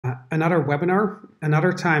another webinar,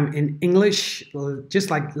 another time in English, just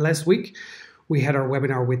like last week. We had our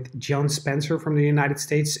webinar with John Spencer from the United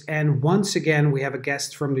States. And once again, we have a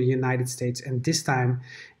guest from the United States. And this time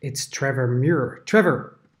it's Trevor Muir.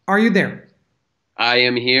 Trevor, are you there? I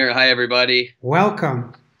am here. Hi, everybody.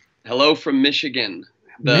 Welcome. Hello from Michigan.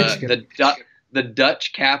 The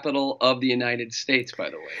Dutch capital of the United States, by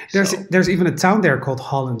the way. There's even a town there called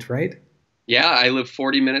Holland, right? Yeah, I live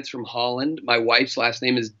 40 minutes from Holland. My wife's last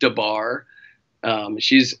name is De Bar.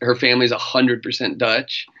 Her family's 100%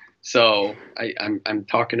 Dutch. So I'm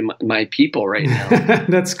talking to my people right now.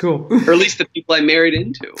 That's cool. Or at least the people I married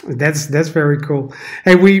into. That's very cool.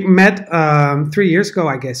 Hey, we met 3 years ago,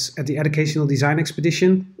 I guess, at the Educational Design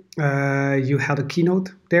Expedition. You held a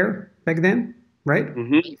keynote there back then, right?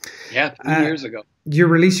 Mm-hmm. Yeah, 3 years ago. You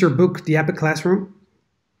released your book, The Epic Classroom,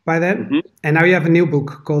 by then. Mm-hmm. And now you have a new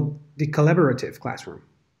book called The Collaborative Classroom.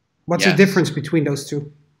 What's the difference between those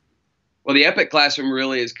two? Well, the Epic Classroom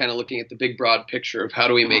really is kind of looking at the big, broad picture of how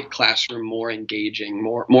do we make classroom more engaging,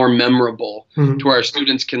 more memorable, to where our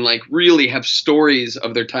students can really have stories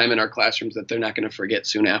of their time in our classrooms that they're not going to forget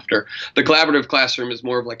soon after. The Collaborative Classroom is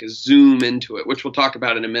more of like a zoom into it, which we'll talk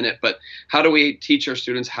about in a minute. But how do we teach our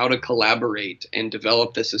students how to collaborate and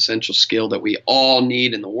develop this essential skill that we all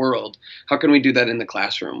need in the world? How can we do that in the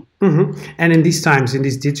classroom? Mm-hmm. And in these times, in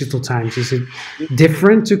these digital times, is it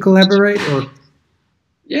different to collaborate or?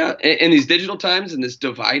 Yeah, in these digital times, in this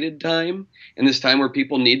divided time, in this time where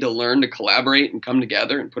people need to learn to collaborate and come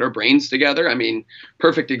together and put our brains together. I mean,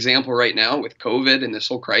 perfect example right now with COVID and this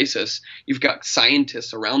whole crisis, you've got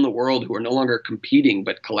scientists around the world who are no longer competing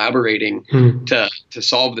but collaborating to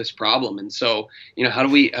solve this problem. And so, how do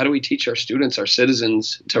we teach our students, our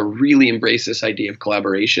citizens, to really embrace this idea of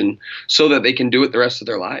collaboration so that they can do it the rest of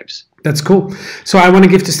their lives? That's cool. So I want to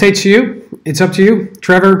give the stage to you. It's up to you.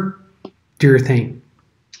 Trevor, do your thing.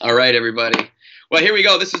 All right, everybody. Well, here we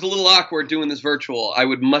go. This is a little awkward doing this virtual. I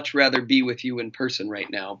would much rather be with you in person right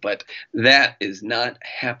now, but that is not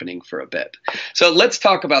happening for a bit. So let's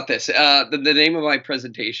talk about this. The name of my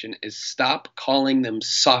presentation is Stop Calling Them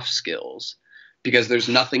Soft Skills, because there's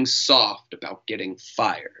nothing soft about getting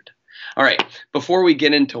fired. All right, before we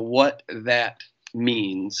get into what that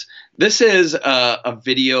means, this is a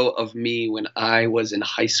video of me when I was in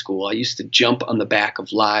high school. I used to jump on the back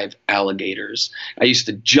of live alligators. I used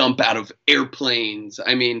to jump out of airplanes.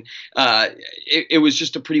 I mean, it was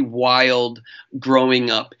just a pretty wild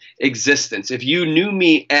growing up existence. If you knew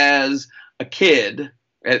me as a kid,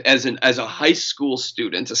 as a high school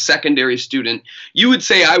student, a secondary student, you would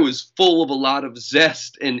say I was full of a lot of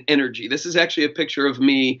zest and energy. This is actually a picture of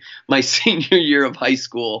me my senior year of high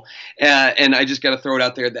school. And I just got to throw it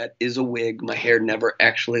out there. That is a wig. My hair never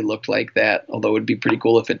actually looked like that, although it would be pretty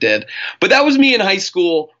cool if it did. But that was me in high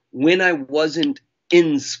school when I wasn't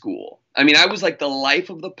in school. I mean, I was like the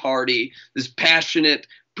life of the party, this passionate,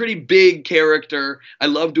 pretty big character. I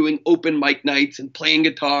love doing open mic nights and playing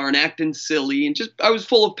guitar and acting silly, and I was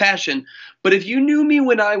full of passion. But if you knew me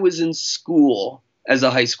when I was in school as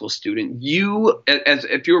a high school student,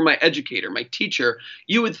 if you were my educator, my teacher,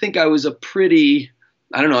 you would think I was a pretty,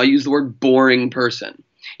 I don't know, I use the word boring person.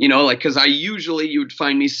 Because you would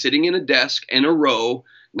find me sitting in a desk in a row,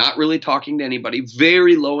 not really talking to anybody,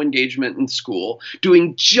 very low engagement in school,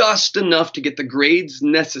 doing just enough to get the grades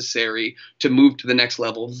necessary to move to the next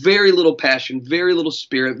level. Very little passion, very little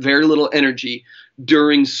spirit, very little energy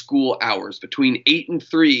during school hours. Between 8 and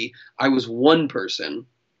 3, I was one person.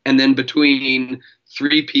 And then between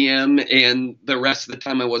 3 p.m. and the rest of the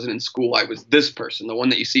time I wasn't in school, I was this person, the one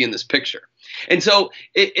that you see in this picture. And so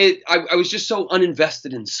I was just so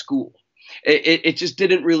uninvested in school. It just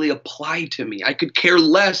didn't really apply to me. I could care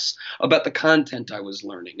less about the content I was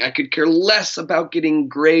learning. I could care less about getting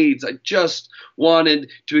grades. I just wanted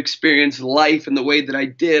to experience life in the way that I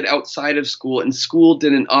did outside of school, and school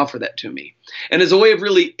didn't offer that to me. And as a way of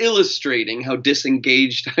really illustrating how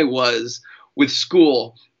disengaged I was with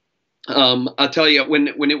school, I'll tell you, when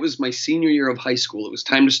it was my senior year of high school, it was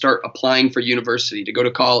time to start applying for university, to go to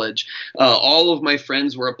college. All of my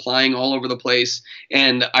friends were applying all over the place.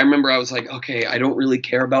 And I remember I was like, okay, I don't really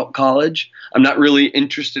care about college. I'm not really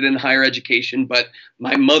interested in higher education, but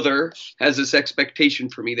my mother has this expectation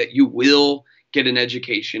for me that you will get an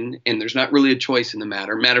education, and there's not really a choice in the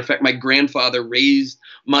matter. Matter of fact, my grandfather raised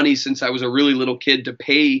money since I was a really little kid to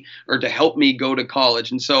pay or to help me go to college.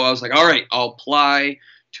 And so I was like, all right, I'll apply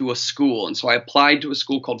to a school. And so I applied to a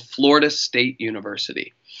school called Florida State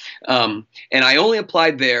University. And I only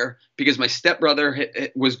applied there because my stepbrother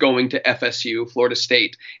was going to FSU, Florida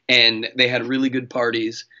State, and they had really good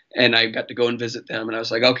parties. And I got to go and visit them. And I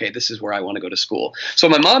was like, okay, this is where I want to go to school. So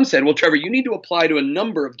my mom said, well, Trevor, you need to apply to a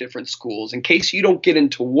number of different schools. In case you don't get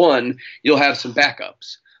into one, you'll have some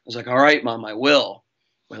backups. I was like, all right, Mom, I will.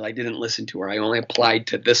 Well, I didn't listen to her. I only applied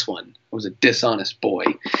to this one. I was a dishonest boy.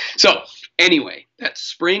 So anyway, that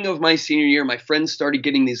spring of my senior year, my friends started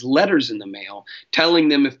getting these letters in the mail telling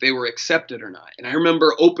them if they were accepted or not. And I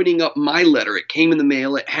remember opening up my letter. It came in the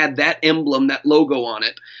mail. It had that emblem, that logo on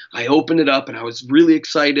it. I opened it up and I was really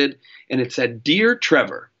excited. And it said, "Dear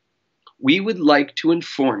Trevor, we would like to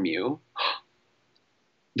inform you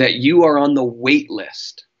that you are on the wait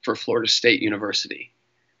list for Florida State University."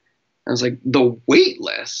 I was like, the wait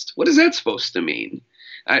list? What is that supposed to mean?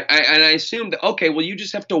 And I assumed, okay, well, you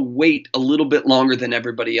just have to wait a little bit longer than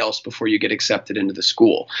everybody else before you get accepted into the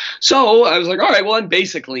school. So I was like, all right, well, I'm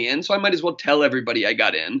basically in, so I might as well tell everybody I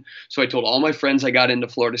got in. So I told all my friends I got into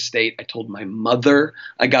Florida State. I told my mother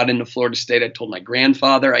I got into Florida State. I told my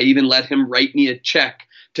grandfather. I even let him write me a check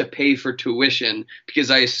to pay for tuition because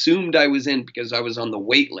I assumed I was in because I was on the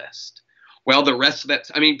wait list. Well, the rest of that,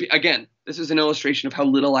 I mean, again, this is an illustration of how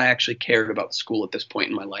little I actually cared about school at this point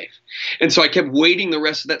in my life. And so I kept waiting the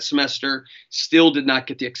rest of that semester, still did not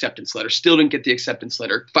get the acceptance letter, still didn't get the acceptance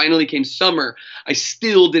letter. Finally came summer, I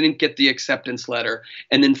still didn't get the acceptance letter.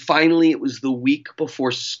 And then finally it was the week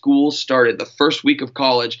before school started, the first week of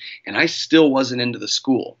college, and I still wasn't into the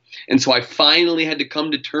school. And so I finally had to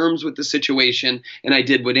come to terms with the situation, and I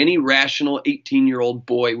did what any rational 18-year-old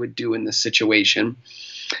boy would do in this situation.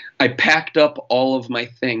 I packed up all of my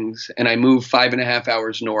things and I moved 5.5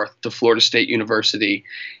 hours north to Florida State University,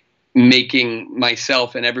 making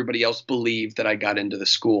myself and everybody else believe that I got into the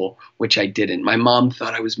school, which I didn't. My mom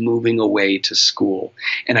thought I was moving away to school.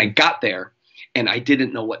 And I got there and I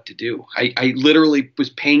didn't know what to do. I literally was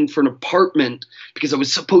paying for an apartment because I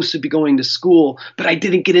was supposed to be going to school, but I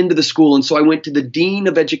didn't get into the school. And so I went to the dean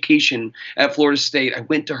of education at Florida State. I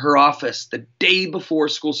went to her office the day before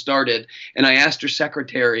school started, and I asked her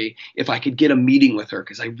secretary if I could get a meeting with her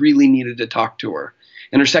because I really needed to talk to her.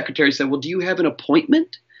 And her secretary said, well, do you have an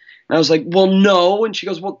appointment? And I was like, well, no. And she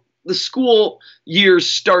goes, well, the school year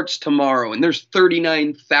starts tomorrow, and there's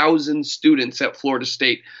 39,000 students at Florida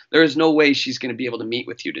State. There is no way she's going to be able to meet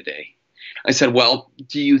with you today. I said, well,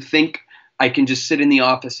 do you think I can just sit in the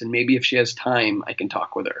office and maybe if she has time, I can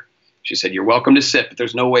talk with her? She said, you're welcome to sit, but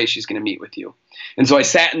there's no way she's going to meet with you. And so I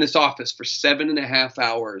sat in this office for 7.5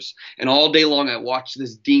 hours, and all day long I watched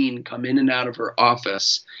this dean come in and out of her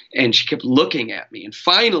office, and she kept looking at me. And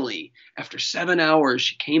finally, after 7 hours,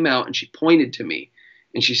 she came out and she pointed to me.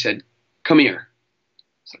 And she said, come here.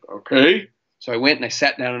 I was like, okay. So I went and I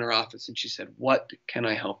sat down in her office and she said, what can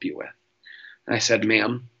I help you with? And I said,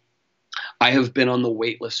 ma'am, I have been on the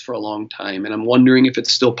wait list for a long time and I'm wondering if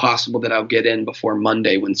it's still possible that I'll get in before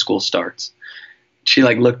Monday when school starts. She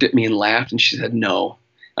looked at me and laughed and she said, no.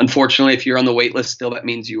 Unfortunately, if you're on the wait list still, that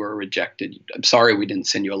means you were rejected. I'm sorry we didn't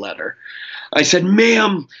send you a letter. I said,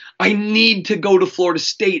 ma'am, I need to go to Florida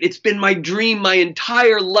State. It's been my dream my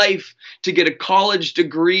entire life to get a college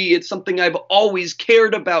degree. It's something I've always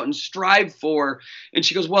cared about and strived for. And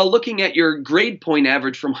she goes, well, looking at your grade point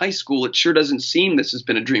average from high school, it sure doesn't seem this has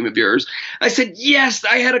been a dream of yours. I said, yes,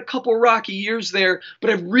 I had a couple rocky years there, but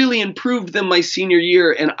I've really improved them my senior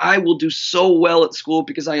year, and I will do so well at school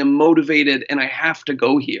because I am motivated and I have to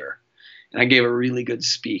go here. And I gave a really good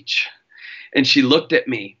speech. And she looked at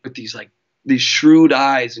me with these shrewd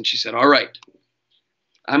eyes, and she said, all right,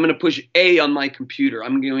 I'm going to push A on my computer.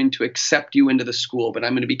 I'm going to accept you into the school, but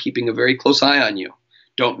I'm going to be keeping a very close eye on you.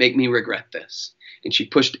 Don't make me regret this. And she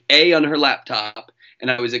pushed A on her laptop, and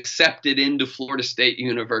I was accepted into Florida State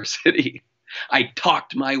University. I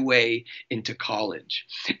talked my way into college.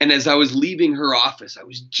 And as I was leaving her office, I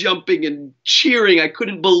was jumping and cheering. I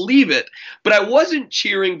couldn't believe it. But I wasn't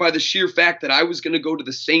cheering by the sheer fact that I was going to go to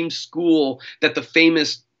the same school that the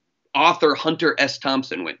famous author Hunter S.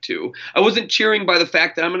 Thompson went to. I wasn't cheering by the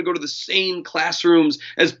fact that I'm going to go to the same classrooms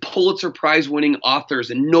as Pulitzer Prize winning authors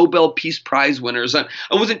and Nobel Peace Prize winners. I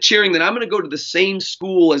wasn't cheering that I'm going to go to the same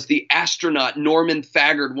school as the astronaut Norman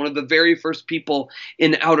Thagard, one of the very first people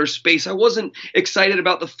in outer space. I wasn't excited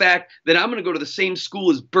about the fact that I'm going to go to the same school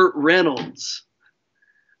as Burt Reynolds.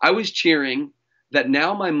 I was cheering that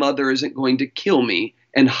now my mother isn't going to kill me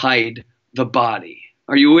and hide the body.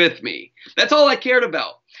 Are you with me? That's all I cared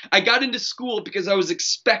about. I got into school because I was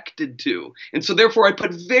expected to. And so therefore I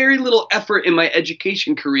put very little effort in my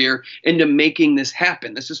education career into making this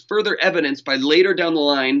happen. This is further evidenced by later down the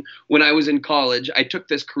line when I was in college. I took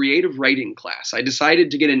this creative writing class. I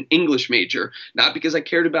decided to get an English major, not because I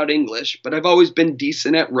cared about English, but I've always been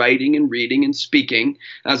decent at writing and reading and speaking. And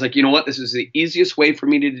I was like, you know what? This is the easiest way for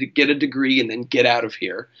me to get a degree and then get out of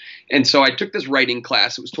here. And so I took this writing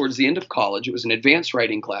class. It was towards the end of college. It was an advanced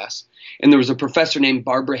writing class. And there was a professor named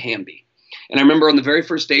Barbara Hamby. And I remember on the very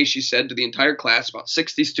first day, she said to the entire class, about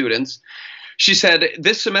 60 students, she said,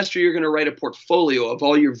 this semester you're going to write a portfolio of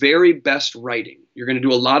all your very best writing. You're going to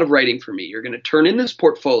do a lot of writing for me. You're going to turn in this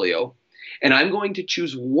portfolio, and I'm going to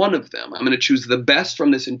choose one of them. I'm going to choose the best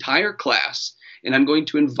from this entire class, and I'm going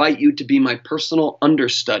to invite you to be my personal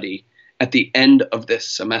understudy at the end of this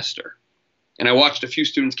semester. And I watched a few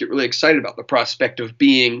students get really excited about the prospect of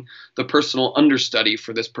being the personal understudy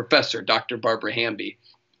for this professor, Dr. Barbara Hamby.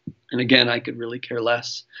 And again, I could really care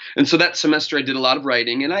less. And so that semester I did a lot of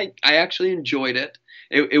writing, and I actually enjoyed it.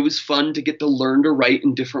 It was fun to get to learn to write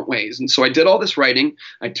in different ways. And so I did all this writing.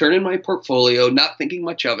 I turned in my portfolio, not thinking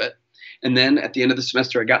much of it. And then at the end of the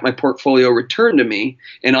semester, I got my portfolio returned to me,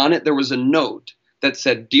 and on it there was a note that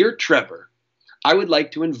said, "Dear Trevor, I would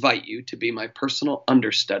like to invite you to be my personal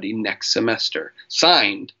understudy next semester.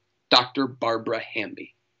 Signed, Dr. Barbara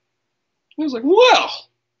Hamby." I was like, well,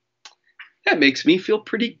 that makes me feel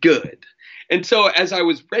pretty good. And so as I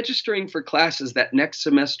was registering for classes that next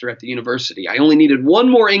semester at the university, I only needed one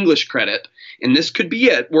more English credit, and this could be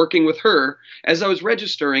it, working with her. As I was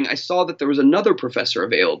registering, I saw that there was another professor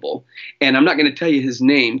available, and I'm not going to tell you his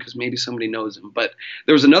name because maybe somebody knows him, but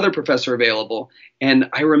there was another professor available, and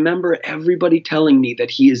I remember everybody telling me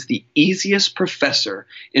that he is the easiest professor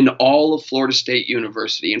in all of Florida State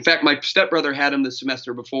University. In fact, my stepbrother had him the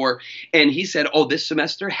semester before, and he said, oh, this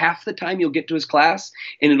semester, half the time you'll get to his class,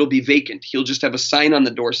 and it'll be vacant. He'll just have a sign on the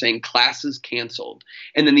door saying classes canceled.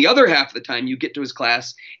 And then the other half of the time you get to his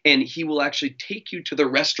class and he will actually take you to the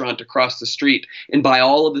restaurant across the street and buy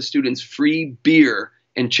all of the students free beer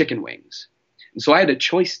and chicken wings. And so I had a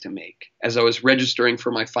choice to make as I was registering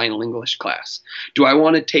for my final English class. Do I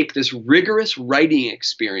want to take this rigorous writing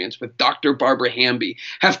experience with Dr. Barbara Hamby,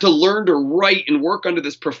 have to learn to write and work under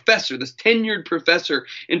this professor, this tenured professor,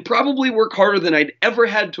 and probably work harder than I'd ever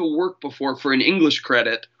had to work before for an English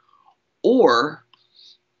credit, or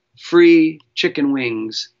free chicken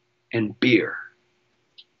wings and beer?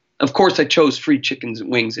 Of course, I chose free chickens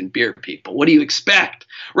and wings and beer, people. What do you expect?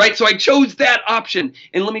 Right? So I chose that option.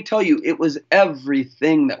 And let me tell you, it was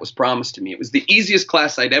everything that was promised to me. It was the easiest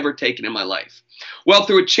class I'd ever taken in my life. Well,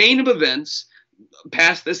 through a chain of events,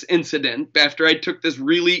 past this incident, after I took this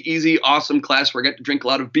really easy, awesome class where I got to drink a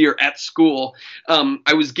lot of beer at school,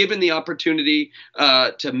 I was given the opportunity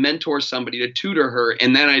to mentor somebody, to tutor her,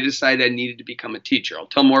 and then I decided I needed to become a teacher. I'll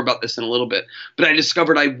tell more about this in a little bit, but I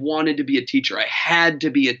discovered I wanted to be a teacher. I had to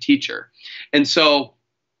be a teacher. And so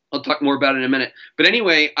I'll talk more about it in a minute. But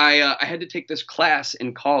anyway, I had to take this class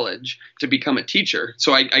in college to become a teacher.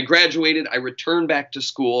 So I graduated. I returned back to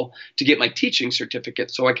school to get my teaching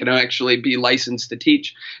certificate so I could actually be licensed to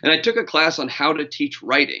teach. And I took a class on how to teach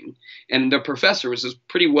writing. And the professor was this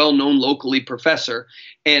pretty well-known locally professor.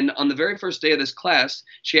 And on the very first day of this class,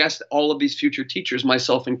 she asked all of these future teachers,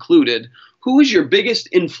 myself included, who is your biggest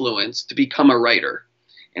influence to become a writer?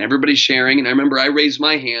 And everybody's sharing. And I remember I raised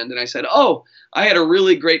my hand and I said, oh, I had a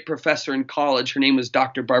really great professor in college. Her name was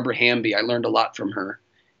Dr. Barbara Hamby. I learned a lot from her.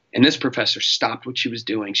 And this professor stopped what she was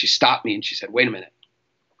doing. She stopped me and she said, wait a minute.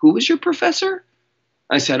 Who was your professor?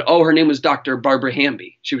 I said, oh, her name was Dr. Barbara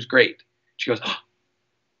Hamby. She was great. She goes, oh,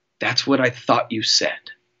 that's what I thought you said.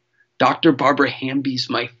 Dr. Barbara Hamby's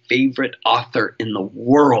my favorite author in the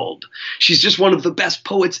world. She's just one of the best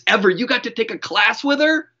poets ever. You got to take a class with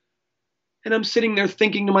her? And I'm sitting there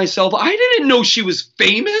thinking to myself, I didn't know she was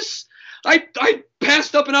famous. I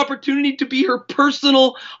passed up an opportunity to be her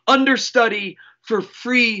personal understudy for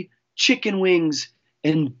free chicken wings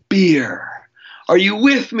and beer. Are you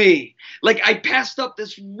with me? Like, I passed up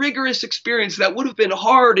this rigorous experience that would have been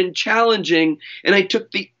hard and challenging, and I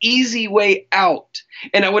took the easy way out.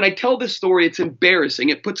 And when I tell this story, it's embarrassing.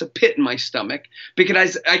 It puts a pit in my stomach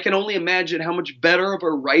because I can only imagine how much better of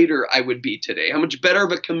a writer I would be today, how much better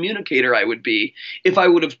of a communicator I would be if I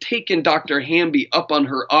would have taken Dr. Hamby up on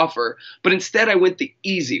her offer. But instead, I went the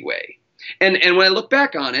easy way. And when I look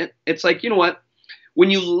back on it, it's like, you know what? When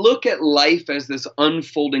you look at life as this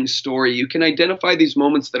unfolding story, you can identify these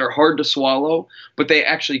moments that are hard to swallow, but they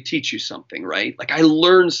actually teach you something, right? Like, I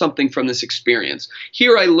learned something from this experience.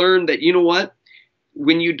 Here I learned that, you know what?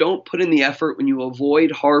 When you don't put in the effort, when you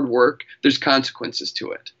avoid hard work, there's consequences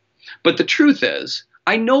to it. But the truth is,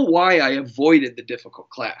 I know why I avoided the difficult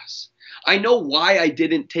class. I know why I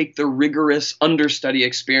didn't take the rigorous understudy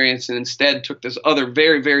experience and instead took this other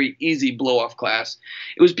very, very easy blow-off class.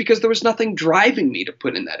 It was because there was nothing driving me to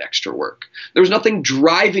put in that extra work. There was nothing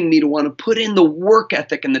driving me to want to put in the work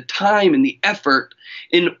ethic and the time and the effort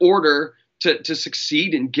in order to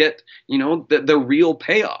succeed and get, the real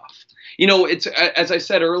payoff. It's, as I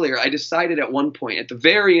said earlier, I decided at one point at the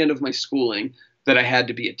very end of my schooling that I had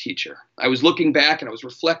to be a teacher. I was looking back and I was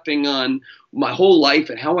reflecting on my whole life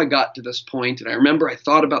and how I got to this point. And I remember I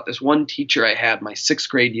thought about this one teacher I had my 6th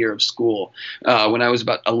grade year of school when I was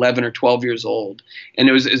about 11 or 12 years old. And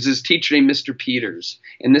it was this teacher named Mr. Peters.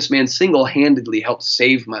 And this man single-handedly helped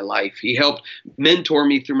save my life. He helped mentor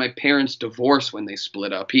me through my parents' divorce when they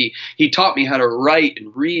split up. He taught me how to write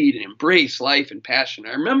and read and embrace life and passion.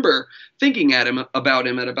 I remember thinking about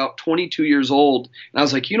him at about 22 years old. And I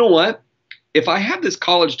was like, you know what? If I have this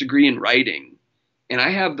college degree in writing and I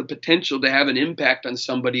have the potential to have an impact on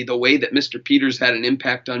somebody the way that Mr. Peters had an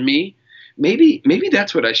impact on me, maybe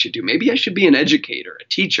that's what I should do. Maybe I should be an educator, a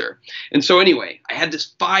teacher. And so anyway, I had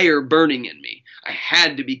this fire burning in me. I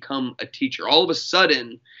had to become a teacher. All of a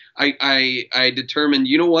sudden, I determined,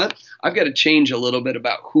 you know what? I've got to change a little bit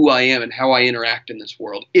about who I am and how I interact in this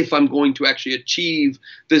world if I'm going to actually achieve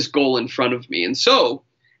this goal in front of me. And so,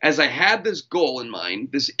 as I had this goal in mind,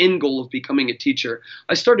 this end goal of becoming a teacher,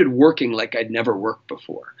 I started working like I'd never worked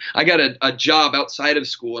before. I got a job outside of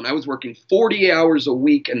school, and I was working 40 hours a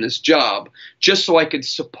week in this job just so I could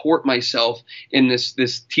support myself in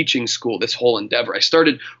this teaching school, this whole endeavor. I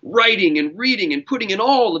started writing and reading and putting in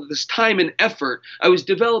all of this time and effort. I was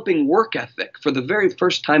developing work ethic for the very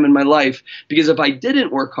first time in my life, because if I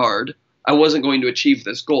didn't work hard, I wasn't going to achieve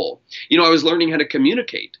this goal. I was learning how to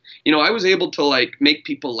communicate. I was able to make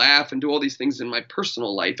people laugh and do all these things in my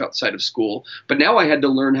personal life outside of school, but now I had to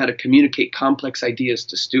learn how to communicate complex ideas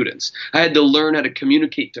to students. I had to learn how to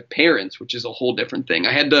communicate to parents, which is a whole different thing.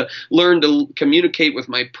 I had to learn to communicate with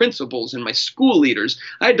my principals and my school leaders.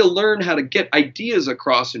 I had to learn how to get ideas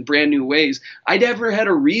across in brand new ways. I never had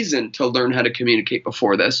a reason to learn how to communicate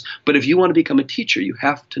before this, but if you want to become a teacher, you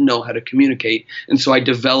have to know how to communicate. And so I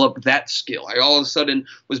developed that skill. I all of a sudden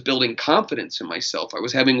was building confidence in myself. I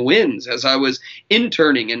was having wins as I was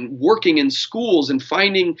interning and working in schools and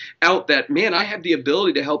finding out that, man, I have the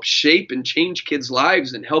ability to help shape and change kids'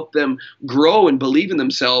 lives and help them grow and believe in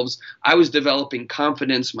themselves. I was developing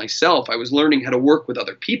confidence myself. I was learning how to work with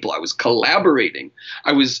other people. I was collaborating.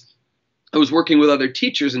 I was working with other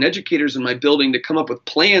teachers and educators in my building to come up with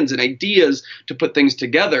plans and ideas to put things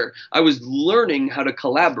together. I was learning how to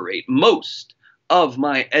collaborate. Most of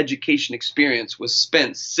my education experience was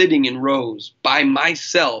spent sitting in rows by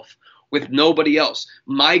myself with nobody else.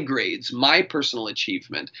 My grades, my personal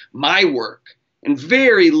achievement, my work, and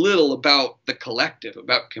very little about the collective,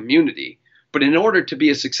 about community. But in order to be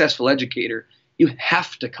a successful educator, you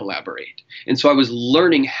have to collaborate. And so I was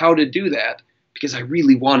learning how to do that because I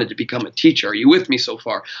really wanted to become a teacher. Are you with me so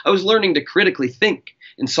far? I was learning to critically think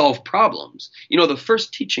and solve problems. The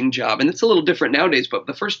first teaching job, and it's a little different nowadays, but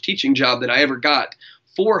the first teaching job that I ever got,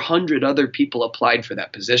 400 other people applied for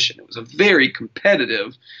that position. It was a very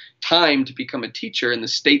competitive time to become a teacher in the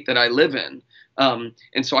state that I live in.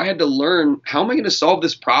 And so I had to learn, how am I going to solve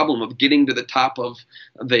this problem of getting to the top of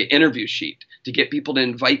the interview sheet to get people to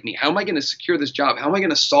invite me? How am I going to secure this job? How am I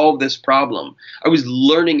going to solve this problem? I was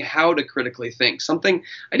learning how to critically think, something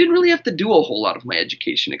I didn't really have to do a whole lot of my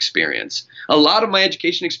education experience. A lot of my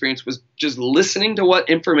education experience was just listening to what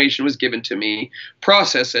information was given to me,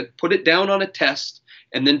 process it, put it down on a test,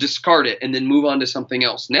 and then discard it, and then move on to something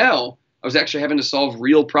else. Now, I was actually having to solve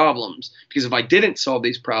real problems, because if I didn't solve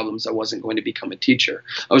these problems, I wasn't going to become a teacher.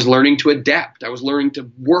 I was learning to adapt. I was learning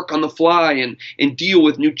to work on the fly and deal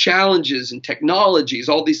with new challenges and technologies,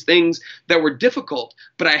 all these things that were difficult,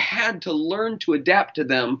 but I had to learn to adapt to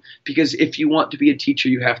them, because if you want to be a teacher,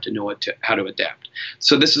 you have to know how to adapt.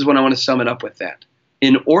 So this is what I want to sum it up with that.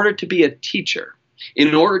 In order to be a teacher,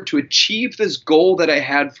 in order to achieve this goal that I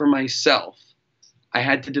had for myself, I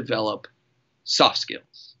had to develop soft skills.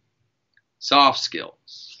 Soft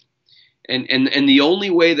skills. And the only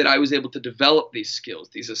way that I was able to develop these skills,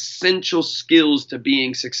 these essential skills to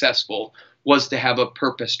being successful, was to have a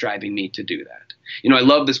purpose driving me to do that. I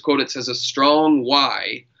love this quote. It says, a strong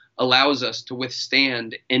why allows us to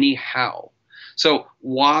withstand any how. So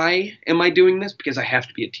why am I doing this? Because I have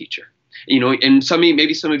to be a teacher. And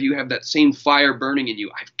maybe some of you have that same fire burning in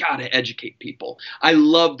you. I've got to educate people. I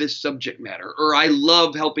love this subject matter, or I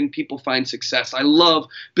love helping people find success. I love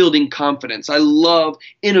building confidence. I love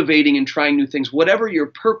innovating and trying new things. Whatever your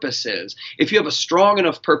purpose is, if you have a strong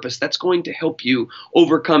enough purpose, that's going to help you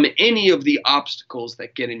overcome any of the obstacles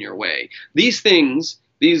that get in your way. These things,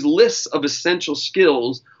 these lists of essential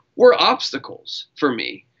skills, were obstacles for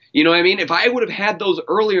me. You know what I mean? If I would have had those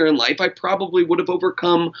earlier in life, I probably would have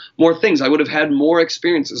overcome more things. I would have had more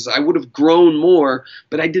experiences. I would have grown more,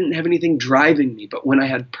 but I didn't have anything driving me. But when I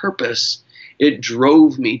had purpose, it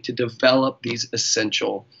drove me to develop these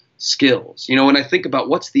essential skills. When I think about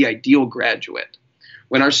what's the ideal graduate,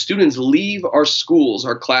 when our students leave our schools,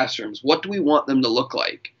 our classrooms, what do we want them to look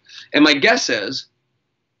like? And my guess is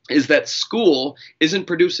that school isn't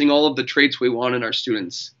producing all of the traits we want in our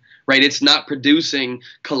students. Right? It's not producing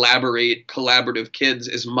collaborative kids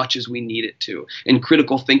as much as we need it to, and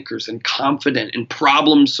critical thinkers and confident and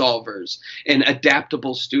problem solvers and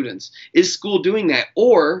adaptable students. Is school doing that?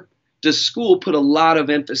 Or does school put a lot of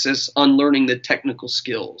emphasis on learning the technical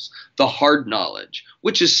skills, the hard knowledge,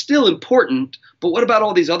 which is still important, but what about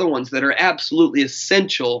all these other ones that are absolutely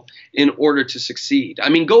essential in order to succeed? I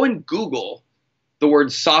mean, go and Google the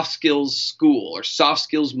word soft skills school, or soft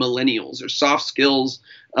skills millennials, or soft skills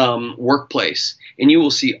workplace, and you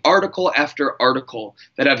will see article after article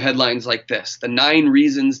that have headlines like this: the 9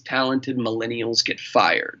 reasons talented millennials get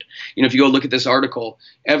fired. If you go look at this article,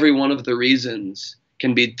 every one of the reasons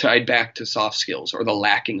can be tied back to soft skills, or the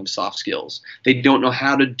lacking of soft skills. They don't know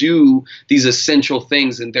how to do these essential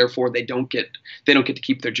things, and therefore they don't get to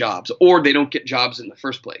keep their jobs, or they don't get jobs in the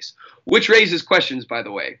first place. Which raises questions, by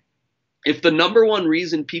the way. If the number one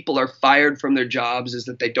reason people are fired from their jobs is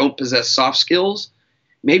that they don't possess soft skills,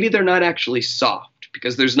 maybe they're not actually soft,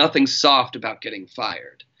 because there's nothing soft about getting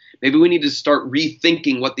fired. Maybe we need to start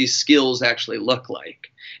rethinking what these skills actually look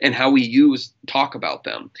like and how we talk about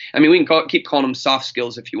them. I mean, we can keep calling them soft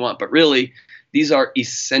skills if you want, but really, these are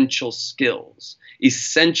essential skills.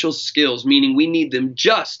 Essential skills, meaning we need them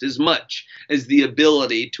just as much as the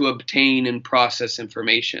ability to obtain and process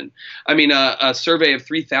information. I mean, a survey of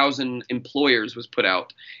 3,000 employers was put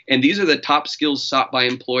out, and these are the top skills sought by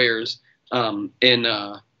employers in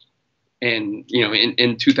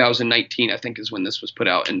 2019, I think, is when this was put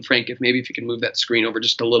out. And Frank, if you can move that screen over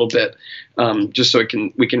just a little bit, just so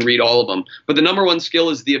we can read all of them. But the number one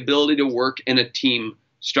skill is the ability to work in a team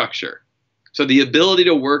structure. So the ability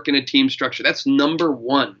to work in a team structure, that's number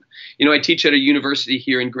one. I teach at a university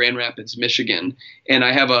here in Grand Rapids, Michigan, and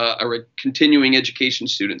I have a continuing education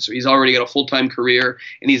student. So he's already got a full-time career,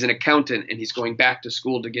 and he's an accountant, and he's going back to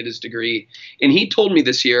school to get his degree. And he told me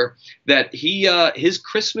this year that his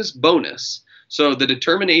Christmas bonus, so the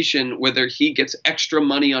determination whether he gets extra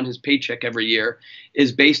money on his paycheck every year,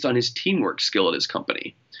 is based on his teamwork skill at his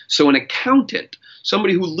company. So an accountant,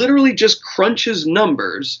 somebody who literally just crunches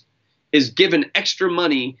numbers, is given extra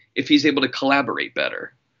money if he's able to collaborate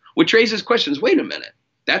better. Which raises questions. Wait a minute.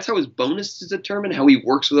 That's how his bonus is determined, how he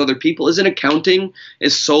works with other people? Isn't accounting a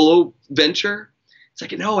solo venture? It's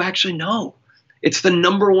like, no, actually, no. It's the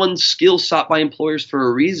number one skill sought by employers for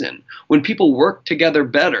a reason. When people work together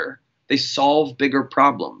better, they solve bigger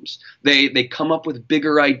problems. They come up with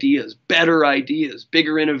bigger ideas, better ideas,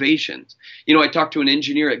 bigger innovations. I talked to an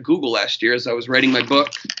engineer at Google last year as I was writing my book,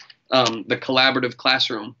 The Collaborative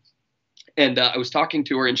Classroom. And I was talking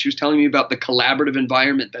to her, and she was telling me about the collaborative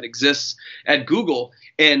environment that exists at Google.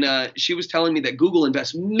 And she was telling me that Google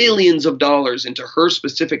invests millions of dollars into her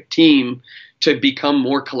specific team to become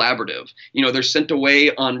more collaborative. They're sent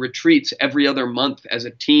away on retreats every other month as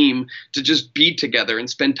a team to just be together and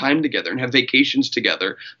spend time together and have vacations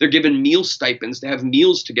together. They're given meal stipends to have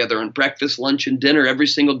meals together on breakfast, lunch, and dinner every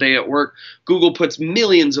single day at work. Google puts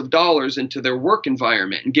millions of dollars into their work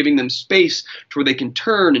environment and giving them space to where they can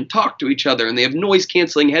turn and talk to each other, and they have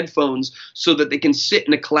noise-canceling headphones so that they can sit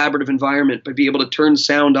in a collaborative environment but be able to turn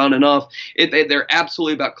sound on and off. They're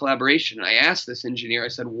absolutely about collaboration. And I asked this engineer, I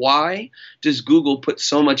said, why does Google put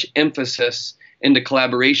so much emphasis into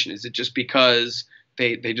collaboration? Is it just because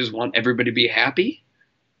they just want everybody to be happy?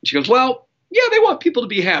 And she goes, well, yeah, they want people to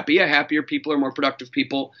be happy. Happier people are more productive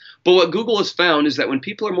people. But what Google has found is that when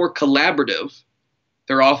people are more collaborative,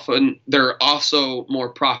 they're also more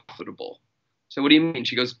profitable. So what do you mean?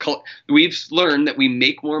 She goes, we've learned that we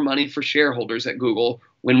make more money for shareholders at Google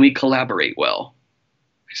when we collaborate well.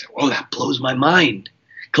 I said, well, that blows my mind.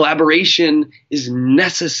 Collaboration is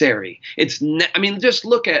necessary. I mean, just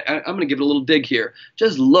look at, I'm going to give it a little dig here.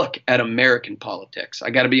 Just look at American politics.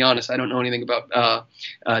 I got to be honest, I don't know anything about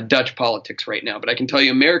Dutch politics right now, but I can tell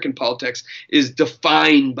you American politics is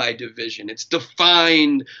defined by division. It's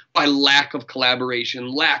defined by lack of collaboration,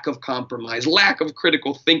 lack of compromise, lack of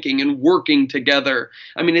critical thinking and working together.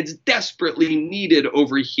 I mean, it's desperately needed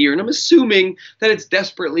over here. And I'm assuming that it's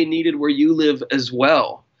desperately needed where you live as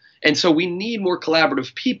well. And so we need more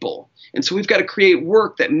collaborative people. And so we've got to create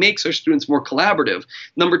work that makes our students more collaborative.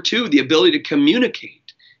 Number two, the ability to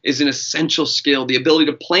communicate is an essential skill. The ability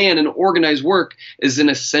to plan and organize work is an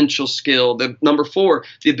essential skill. Number four,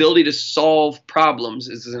 the ability to solve problems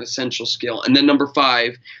is an essential skill. And then number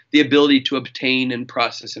five, the ability to obtain and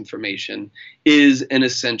process information is an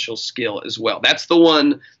essential skill as well. That's the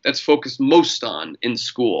one that's focused most on in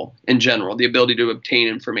school in general, the ability to obtain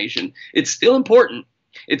information. It's still important.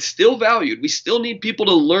 It's still valued. We still need people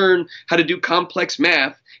to learn how to do complex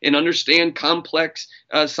math and understand complex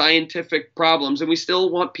scientific problems. And we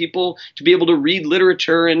still want people to be able to read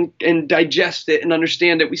literature and digest it and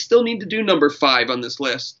understand it. We still need to do number five on this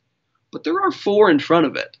list. But there are four in front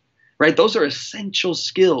of it, right? Those are essential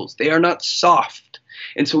skills. They are not soft.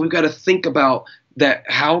 And so we've got to think about that.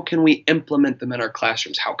 How can we implement them in our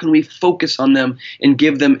classrooms? How can we focus on them and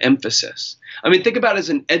give them emphasis? I mean, think about it as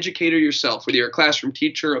an educator yourself, whether you're a classroom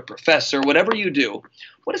teacher, a professor, whatever you do.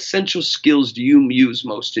 What essential skills do you use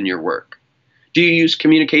most in your work? Do you use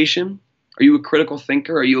communication? Are you a critical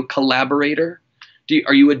thinker? Are you a collaborator?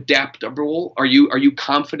 Are you adaptable? Are you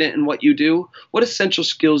confident in what you do? What essential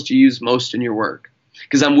skills do you use most in your work?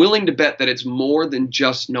 Because I'm willing to bet that it's more than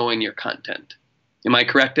just knowing your content. Am I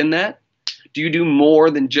correct in that? Do you do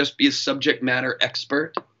more than just be a subject matter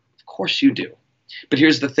expert? Of course you do. But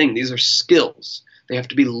here's the thing. These are skills. They have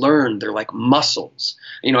to be learned. They're like muscles.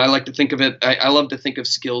 You know, I like to think of it, I love to think of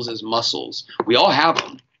skills as muscles. We all have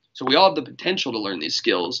them. So we all have the potential to learn these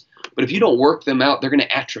skills. But if you don't work them out, they're going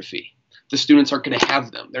to atrophy. The students aren't going to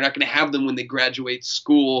have them. They're not going to have them when they graduate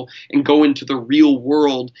school and go into the real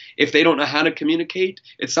world. If they don't know how to communicate,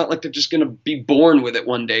 it's not like they're just going to be born with it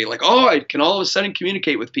one day. Like, oh, I can all of a sudden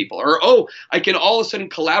communicate with people. Or, oh, I can all of a sudden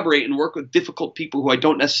collaborate and work with difficult people who I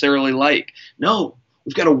don't necessarily like. No,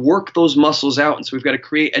 we've got to work those muscles out. And so we've got to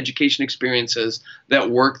create education experiences that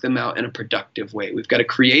work them out in a productive way. We've got to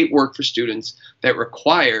create work for students that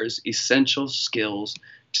requires essential skills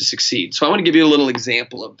to succeed. So I want to give you a little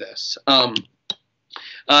example of this.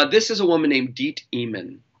 This is a woman named Deet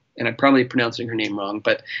Eamon, and I'm probably pronouncing her name wrong,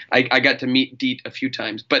 but I got to meet Deet a few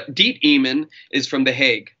times. But Deet Eamon is from The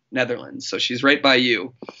Hague, Netherlands, so she's right by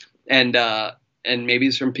you. And maybe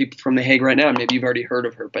it's from people from The Hague right now, and maybe you've already heard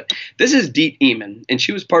of her. But this is Deet Eamon, and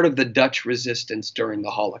she was part of the Dutch resistance during the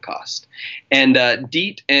Holocaust. And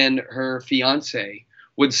Deet and her fiance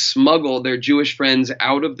would smuggle their Jewish friends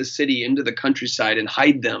out of the city into the countryside and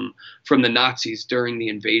hide them from the Nazis during the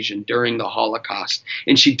invasion, during the Holocaust.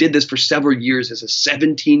 And she did this for several years as a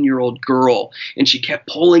 17-year-old girl. And she kept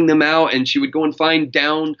pulling them out, and she would go and find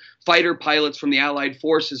down fighter pilots from the Allied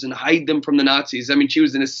forces and hide them from the Nazis. I mean, she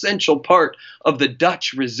was an essential part of the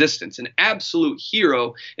Dutch resistance, an absolute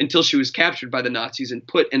hero until she was captured by the Nazis and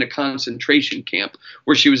put in a concentration camp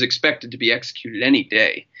where she was expected to be executed any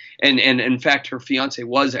day. And in fact, her fiance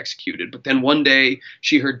was executed. But then one day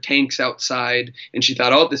she heard tanks outside and she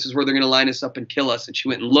thought, oh, this is where they're going to line us up and kill us. And she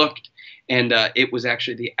went and looked, and it was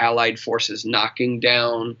actually the Allied forces knocking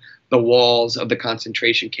down the walls of the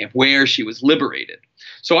concentration camp where she was liberated.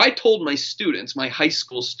 So I told my students, my high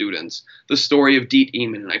school students, the story of Deet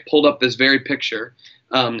Eamon, and I pulled up this very picture,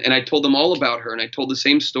 and I told them all about her, and I told the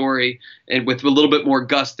same story, and with a little bit more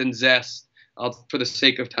gust and zest. For the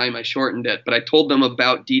sake of time, I shortened it, but I told them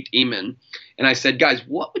about Deet Eamon, and I said, guys,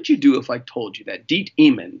 what would you do if I told you that Deet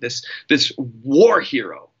Eamon, this war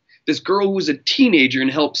hero, this girl who was a teenager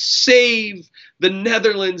and helped save the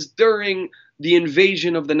Netherlands during the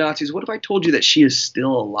invasion of the Nazis, what if I told you that she is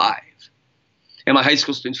still alive? And my high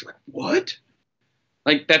school students were like, what?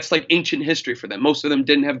 Like, that's like ancient history for them. Most of them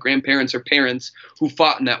didn't have grandparents or parents who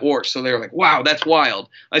fought in that war. So they were like, wow, that's wild.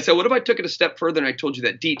 I said, what if I took it a step further and I told you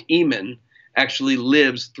that Deet Eamon actually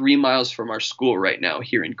lives 3 miles from our school right now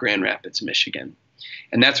here in Grand Rapids, Michigan?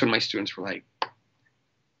 And that's when my students were like,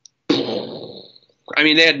 I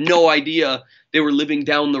mean, they had no idea they were living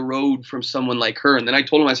down the road from someone like her. And then I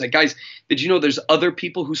told them, I said, guys, did you know there's other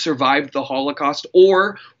people who survived the Holocaust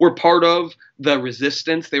or were part of the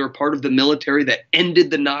resistance? They were part of the military that ended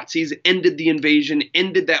the Nazis, ended the invasion,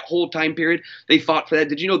 ended that whole time period. They fought for that.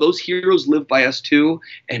 Did you know those heroes live by us too?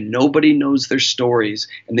 And nobody knows their stories,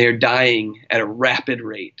 and they're dying at a rapid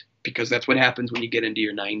rate because that's what happens when you get into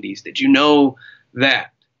your 90s. Did you know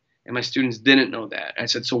that? And my students didn't know that. I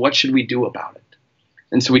said, so what should we do about it?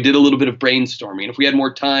 And so we did a little bit of brainstorming. If we had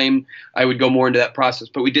more time, I would go more into that process.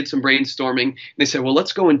 But we did some brainstorming. And they said, well,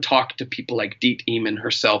 let's go and talk to people like Diet Eamon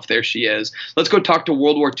herself. There she is. Let's go talk to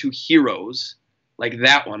World War II heroes, like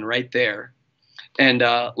that one right there. And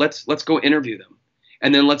let's go interview them.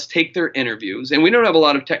 And then let's take their interviews. And we don't have a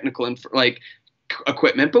lot of technical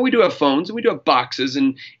equipment, but we do have phones and we do have boxes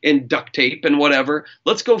and duct tape and whatever.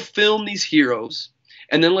 Let's go film these heroes.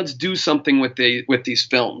 And then let's do something with these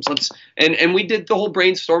films. And we did the whole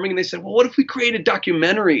brainstorming, and they said, well, what if we created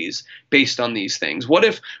documentaries based on these things? What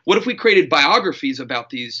if we created biographies about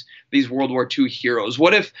these World War II heroes?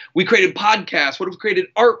 What if we created podcasts? What if we created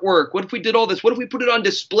artwork? What if we did all this? What if we put it on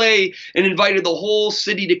display and invited the whole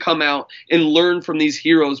city to come out and learn from these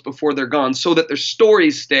heroes before they're gone, so that their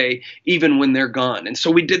stories stay even when they're gone? And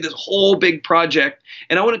so we did this whole big project,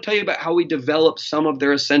 and I want to tell you about how we developed some of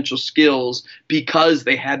their essential skills because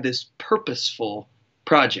they had this purposeful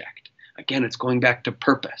project. Again, it's going back to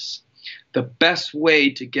purpose. The best way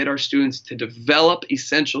to get our students to develop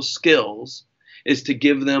essential skills is to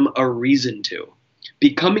give them a reason to.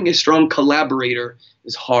 Becoming a strong collaborator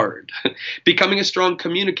is hard. Becoming a strong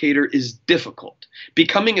communicator is difficult.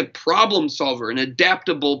 Becoming a problem solver, an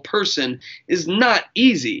adaptable person, is not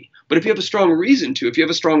easy. But if you have a strong reason to, if you have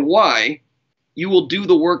a strong why, you will do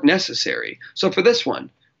the work necessary. So for this one,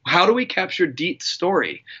 how do we capture Diet's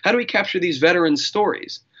story? How do we capture these veterans'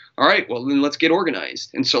 stories? All right, well, then let's get organized.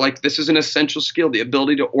 And so this is an essential skill, the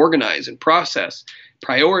ability to organize and process,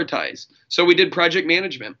 prioritize. So we did project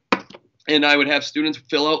management. And I would have students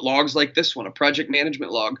fill out logs like this one, a project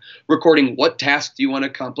management log, recording what task do you want to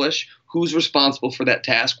accomplish, who's responsible for that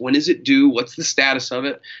task, when is it due, what's the status of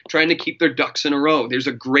it, trying to keep their ducks in a row. There's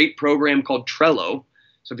a great program called Trello.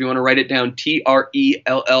 So if you want to write it down, Trello.com.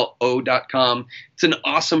 It's an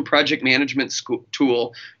awesome project management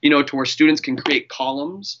tool, to where students can create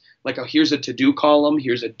columns. Like, here's a to-do column,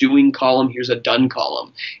 here's a doing column, here's a done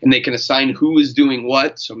column. And they can assign who is doing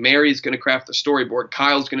what. So Mary's going to craft the storyboard.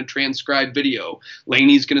 Kyle's going to transcribe video.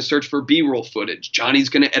 Lainey's going to search for B-roll footage. Johnny's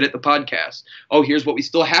going to edit the podcast. Oh, here's what we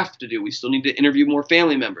still have to do. We still need to interview more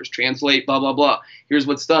family members, translate, blah, blah, blah. Here's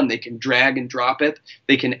what's done. They can drag and drop it.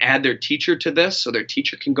 They can add their teacher to this, so their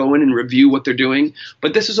teacher can go in and review what they're doing.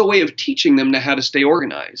 But this is a way of teaching them how to stay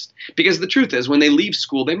organized. Because the truth is, when they leave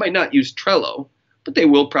school, they might not use Trello, but they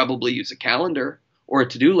will probably use a calendar or a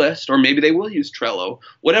to-do list, or maybe they will use Trello.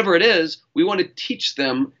 Whatever it is, we want to teach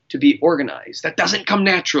them to be organized. That doesn't come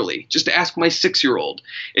naturally. Just ask my 6-year-old.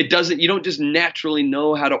 You don't just naturally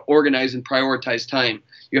know how to organize and prioritize time.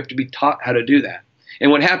 You have to be taught how to do that.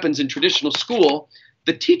 And what happens in traditional school,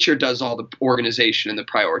 the teacher does all the organization and the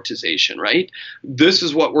prioritization, right? This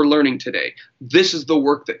is what we're learning today. This is the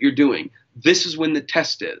work that you're doing. This is when the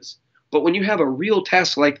test is. But when you have a real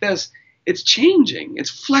task like this, it's changing,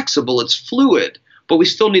 it's flexible, it's fluid, but we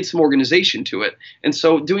still need some organization to it. And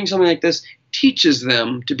so doing something like this teaches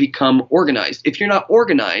them to become organized. If you're not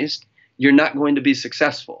organized, you're not going to be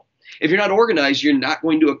successful. If you're not organized, you're not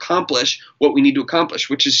going to accomplish what we need to accomplish,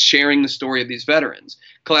 which is sharing the story of these veterans.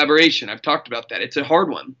 Collaboration, I've talked about that. It's a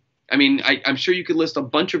hard one. I mean, I'm sure you could list a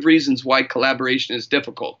bunch of reasons why collaboration is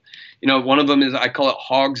difficult. One of them is, I call it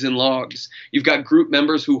hogs and logs. You've got group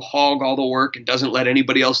members who hog all the work and doesn't let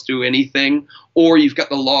anybody else do anything. Or you've got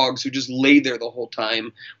the logs who just lay there the whole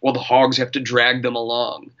time while the hogs have to drag them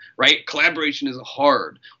along, right? Collaboration is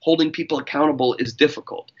hard. Holding people accountable is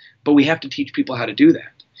difficult. But we have to teach people how to do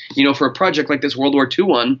that. For a project like this World War II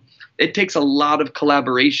one, it takes a lot of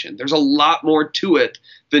collaboration. There's a lot more to it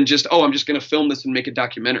than just, I'm just going to film this and make a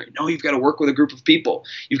documentary. No, you've got to work with a group of people.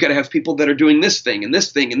 You've got to have people that are doing this thing and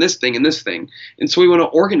this thing and this thing and this thing. And so we want to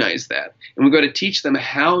organize that. And we've got to teach them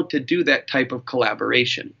how to do that type of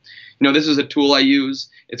collaboration. This is a tool I use.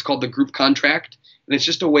 It's called the group contract. And it's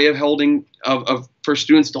just a way of for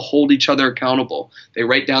students to hold each other accountable. They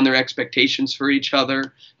write down their expectations for each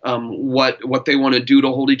other, what they want to do to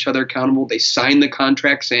hold each other accountable. They sign the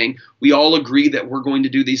contract saying, we all agree that we're going to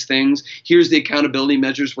do these things. Here's the accountability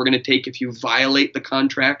measures we're going to take if you violate the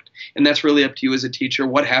contract. And that's really up to you as a teacher.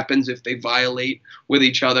 What happens if they violate with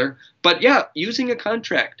each other? But yeah, using a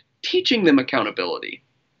contract, teaching them accountability.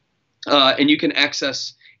 And you can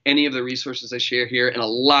access any of the resources I share here and a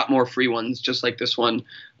lot more free ones, just like this one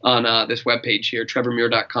on this webpage here,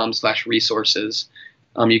 trevormuir.com/resources.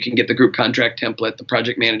 You can get the group contract template, the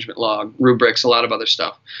project management log, rubrics, a lot of other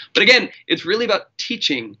stuff. But again, it's really about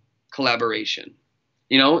teaching collaboration,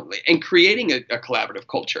 and creating a collaborative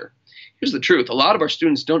culture. Here's the truth. A lot of our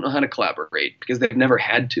students don't know how to collaborate because they've never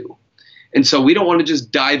had to. And so we don't want to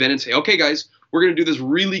just dive in and say, okay, guys, we're going to do this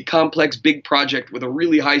really complex, big project with a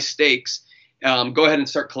really high stakes. go ahead and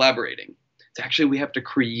start collaborating. It's actually, we have to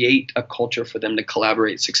create a culture for them to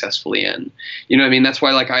collaborate successfully in. You know what I mean? That's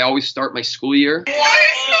why, like, I always start my school year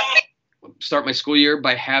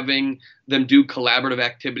by having them do collaborative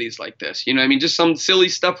activities like this. You know what I mean? Just some silly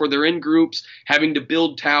stuff where they're in groups, having to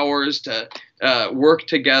build towers, to work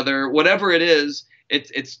together, whatever it is.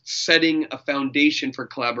 It's setting a foundation for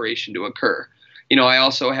collaboration to occur. You know, I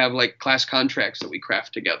also have like class contracts that we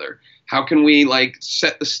craft together. How can we like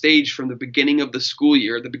set the stage from the beginning of the school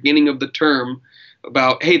year, the beginning of the term,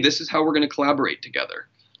 about, hey, this is how we're going to collaborate together.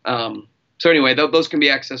 So anyway, those can be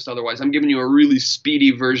accessed otherwise. I'm giving you a really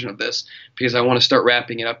speedy version of this because I want to start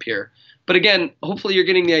wrapping it up here. But again, hopefully you're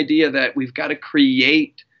getting the idea that we've got to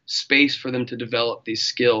create space for them to develop these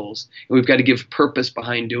skills, and we've got to give purpose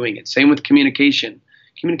behind doing it. Same with communication.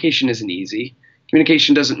 Communication isn't easy.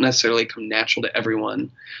 Communication doesn't necessarily come natural to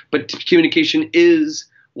everyone, but communication is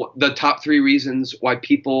the top 3 reasons why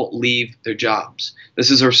people leave their jobs.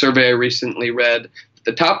 This is a survey I recently read.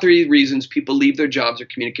 The top 3 reasons people leave their jobs are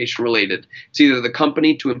communication related. It's either the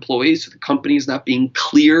company to employees, so the company is not being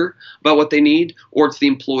clear about what they need, or it's the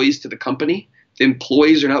employees to the company. The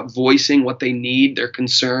employees are not voicing what they need, their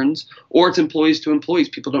concerns, or it's employees to employees.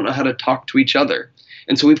 People don't know how to talk to each other.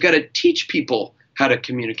 And so we've got to teach people how to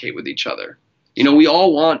communicate with each other. You know, we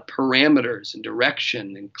all want parameters and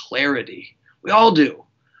direction and clarity. We all do,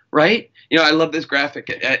 right? You know, I love this graphic.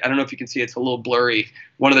 I don't know if you can see it. It's a little blurry.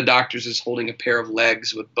 One of the doctors is holding a pair of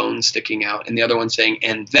legs with bones sticking out, and the other one's saying,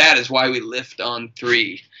 and that is why we lift on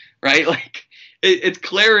 3, right? Like, it's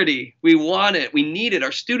clarity. We want it. We need it.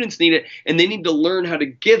 Our students need it, and they need to learn how to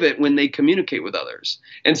give it when they communicate with others.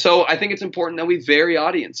 And so I think it's important that we vary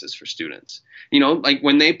audiences for students. You know, like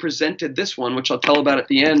when they presented this one, which I'll tell about at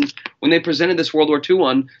the end, when they presented this World War II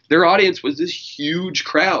one, their audience was this huge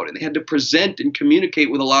crowd, and they had to present and communicate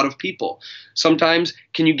with a lot of people. Sometimes,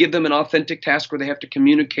 can you give them an authentic task where they have to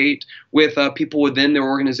communicate with people within their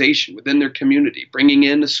organization, within their community, bringing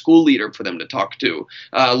in a school leader for them to talk to,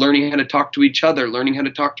 learning how to talk to each other, learning how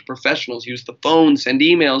to talk to professionals, use the phone, send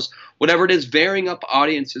emails, whatever it is, varying up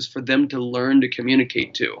audiences for them to learn to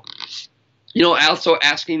communicate to. You know, also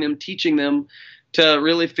asking them, teaching them to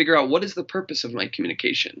really figure out, what is the purpose of my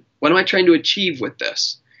communication? What am I trying to achieve with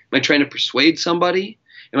this? Am I trying to persuade somebody?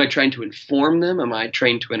 Am I trying to inform them? Am I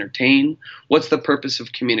trying to entertain? What's the purpose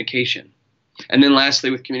of communication? And then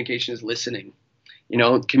lastly with communication is listening. You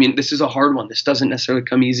know, this is a hard one. This doesn't necessarily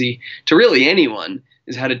come easy to really anyone,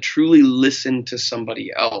 is how to truly listen to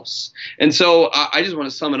somebody else. And so I just want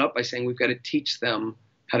to sum it up by saying we've got to teach them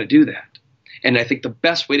how to do that. And I think the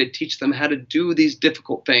best way to teach them how to do these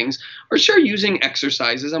difficult things are, sure, using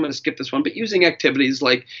exercises. I'm going to skip this one, but using activities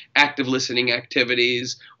like active listening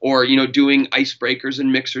activities, or, you know, doing icebreakers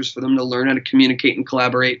and mixers for them to learn how to communicate and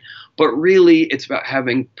collaborate. But really, it's about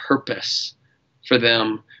having purpose for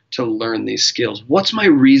them to learn these skills. What's my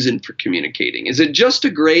reason for communicating? Is it just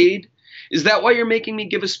a grade? Is that why you're making me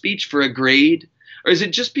give a speech, for a grade? Or is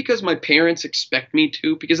it just because my parents expect me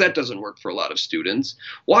to? Because that doesn't work for a lot of students.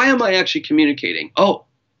 Why am I actually communicating? Oh,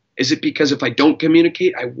 is it because if I don't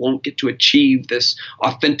communicate, I won't get to achieve this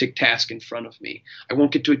authentic task in front of me? I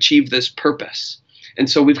won't get to achieve this purpose. And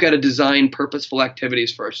so we've got to design purposeful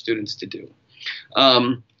activities for our students to do.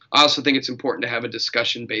 I also think it's important to have a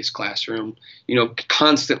discussion-based classroom, you know,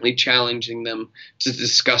 constantly challenging them to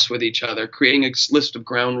discuss with each other, creating a list of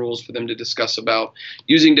ground rules for them to discuss about,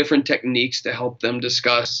 using different techniques to help them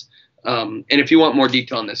discuss. And if you want more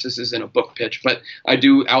detail on this, this isn't a book pitch, but I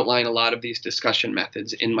do outline a lot of these discussion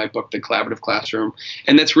methods in my book, The Collaborative Classroom.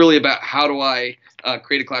 And that's really about, how do I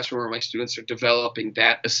create a classroom where my students are developing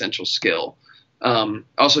that essential skill.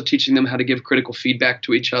 Also teaching them how to give critical feedback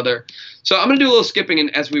to each other. So I'm going to do a little skipping,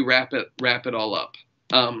 and as we wrap it all up.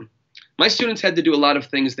 My students had to do a lot of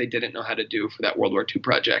things they didn't know how to do for that World War II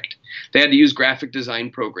project. They had to use graphic design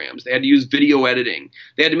programs. They had to use video editing.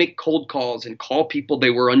 They had to make cold calls and call people they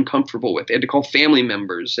were uncomfortable with. They had to call family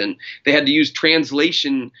members, and they had to use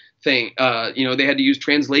translation they had to use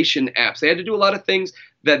translation apps. They had to do a lot of things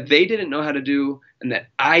that they didn't know how to do and that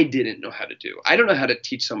I didn't know how to do. I don't know how to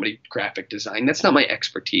teach somebody graphic design. That's not my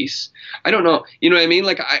expertise. I don't know. You know what I mean?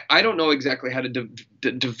 Like, I don't know exactly how to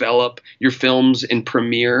develop your films in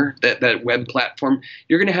Premiere, that web platform.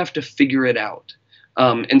 You're going to have to figure it out.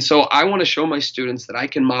 And so I want to show my students that I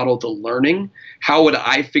can model the learning. How would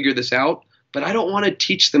I figure this out? But I don't want to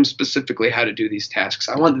teach them specifically how to do these tasks.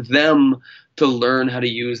 I want them to learn how to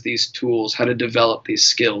use these tools, how to develop these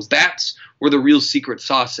skills. That's where the real secret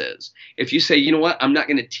sauce is. If you say, you know what, I'm not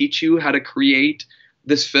going to teach you how to create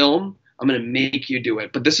this film, I'm going to make you do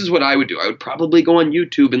it. But this is what I would do. I would probably go on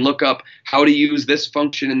YouTube and look up how to use this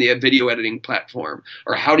function in the video editing platform,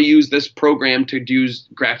 or how to use this program to use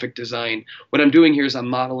graphic design. What I'm doing here is I'm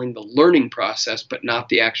modeling the learning process, but not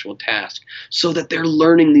the actual task, so that they're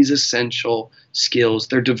learning these essential skills.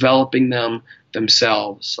 They're developing them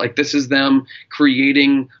themselves. Like, this is them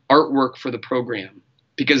creating artwork for the program.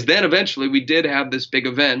 Because then eventually we did have this big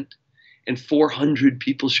event and 400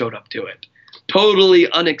 people showed up to it. Totally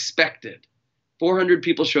unexpected. 400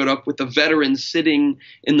 people showed up with the veterans sitting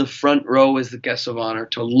in the front row as the guests of honor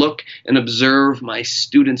to look and observe my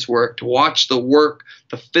students' work, to watch the work,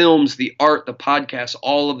 the films, the art, the podcasts,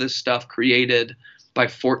 all of this stuff created by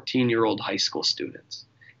 14-year-old high school students.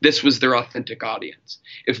 This was their authentic audience.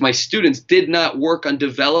 If my students did not work on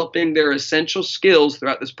developing their essential skills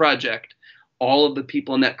throughout this project, all of the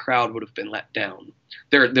people in that crowd would have been let down.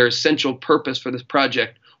 Their essential purpose for this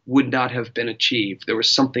project would not have been achieved. There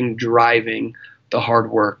was something driving the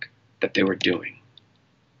hard work that they were doing.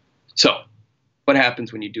 So, what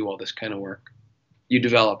happens when you do all this kind of work? You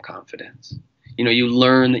develop confidence. You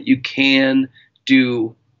learn that you can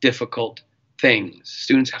do difficult things.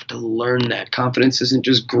 Students have to learn that. Confidence isn't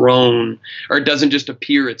just grown, or it doesn't just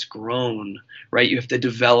appear, it's grown, right? You have to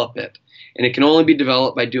develop it. And it can only be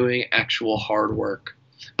developed by doing actual hard work,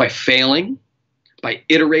 by failing, by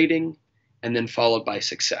iterating, and then followed by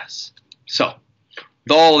success. So,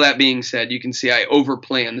 with all of that being said, you can see I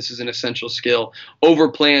overplan. This is an essential skill.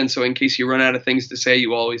 Overplan, so in case you run out of things to say,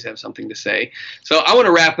 you always have something to say. So I want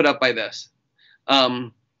to wrap it up by this.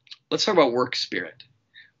 Let's talk about work spirit.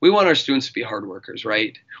 We want our students to be hard workers,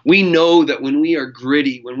 right? We know that when we are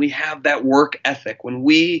gritty, when we have that work ethic, when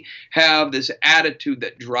we have this attitude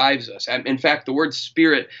that drives us, in fact, the word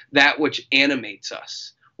spirit, that which animates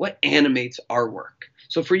us. What animates our work?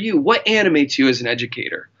 So for you, what animates you as an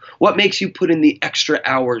educator? What makes you put in the extra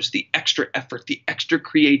hours, the extra effort, the extra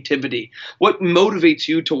creativity? What motivates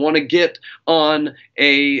you to want to get on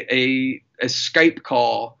a Skype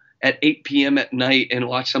call at 8 p.m. at night and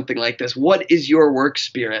watch something like this? What is your work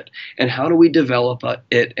spirit, and how do we develop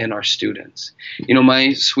it in our students?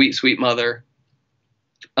 My sweet, sweet mother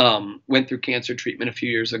went through cancer treatment a few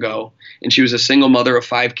years ago, and she was a single mother of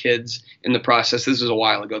 5 kids in the process. This was a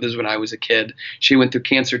while ago. This is when I was a kid. She went through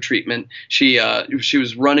cancer treatment. She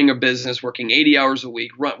was running a business, working 80 hours a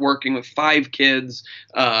week, working with 5 kids,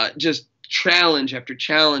 just challenge after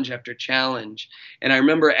challenge after challenge. And I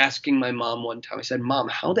remember asking my mom one time, I said, "Mom,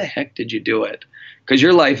 how the heck did you do it? Because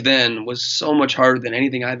your life then was so much harder than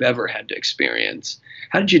anything I've ever had to experience.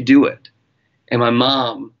 How did you do it?" And my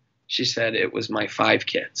mom, she said, "It was my 5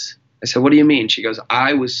 kids." I said, "What do you mean?" She goes,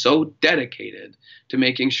 "I was so dedicated to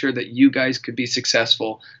making sure that you guys could be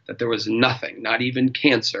successful that there was nothing, not even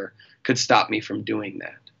cancer, could stop me from doing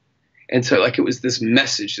that." And so it was this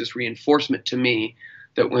message, this reinforcement to me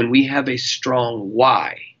that when we have a strong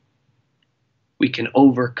why, we can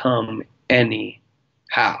overcome any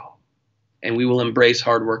how. And we will embrace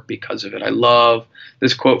hard work because of it. I love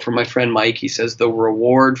this quote from my friend Mike. He says, "The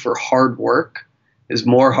reward for hard work is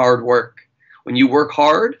more hard work." When you work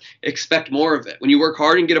hard, expect more of it. When you work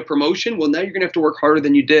hard and get a promotion, well, now you're going to have to work harder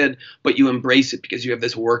than you did, but you embrace it because you have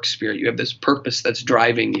this work spirit. You have this purpose that's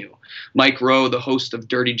driving you. Mike Rowe, the host of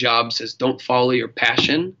Dirty Jobs, says, "Don't follow your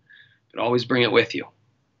passion, but always bring it with you."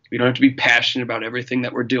 We don't have to be passionate about everything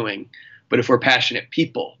that we're doing, but if we're passionate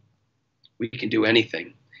people, we can do anything.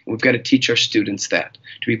 And we've got to teach our students that,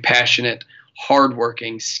 to be passionate,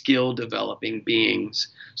 hardworking, skill-developing beings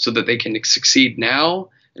so that they can succeed now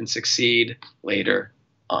and succeed later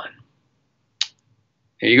on.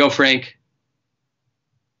 Here you go, Frank.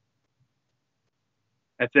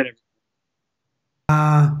 That's it.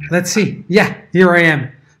 Let's see. Yeah, here I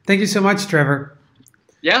am. Thank you so much, Trevor.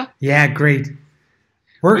 Yeah? Yeah, great.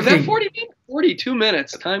 Was that 40 minutes? 42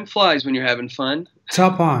 minutes. Time flies when you're having fun.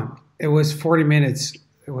 Top on. It was 40 minutes.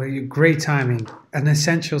 Well, great timing. An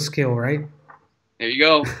essential skill, right? There you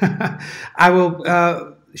go. I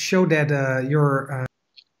will show that your...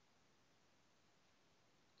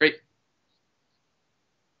 Great.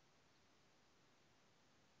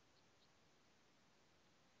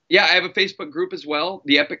 Yeah, I have a Facebook group as well.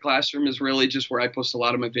 The Epic Classroom is really just where I post a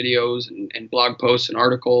lot of my videos and blog posts and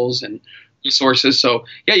articles and resources. So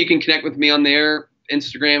yeah, you can connect with me on there.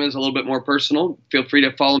 Instagram is a little bit more personal. Feel free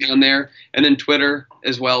to follow me on there, and then Twitter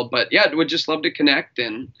as well. But yeah, would just love to connect,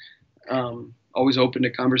 and always open to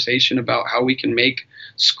conversation about how we can make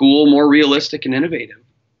school more realistic and innovative.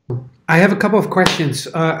 I have a couple of questions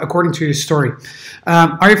according to your story.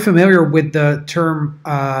 Are you familiar with the term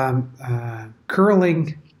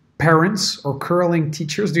curling parents or curling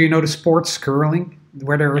teachers? Do you know the sports curling,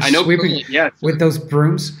 where they're sweeping curling, yes, with those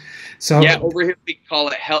brooms? So yeah, over here we call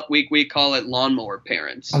it we call it lawnmower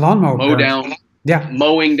parents. a lawnmower Mow parent. down, Yeah.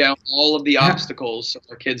 mowing down all of the Yeah. obstacles so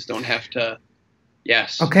our kids don't have to.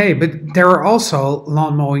 Yes. Okay, but there are also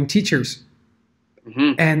lawn mowing teachers.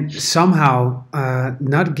 Hmm. And somehow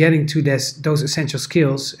not getting to those essential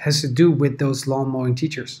skills has to do with those lawn mowing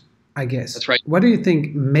teachers, I guess. That's right. What do you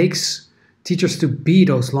think makes teachers to be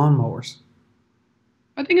those lawn mowers?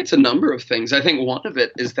 I think it's a number of things. I think one of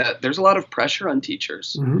it is that there's a lot of pressure on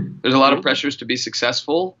teachers. Mm-hmm. There's a lot of pressures to be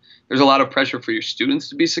successful. There's a lot of pressure for your students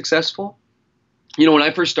to be successful. You know, when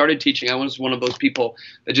I first started teaching, I was one of those people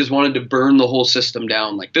that just wanted to burn the whole system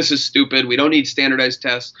down. Like, this is stupid. We don't need standardized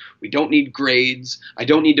tests. We don't need grades. I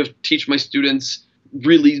don't need to teach my students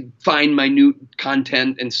really fine, minute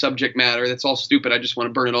content and subject matter. That's all stupid. I just want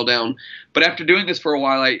to burn it all down. But after doing this for a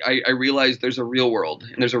while, I realized there's a real world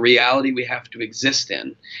and there's a reality we have to exist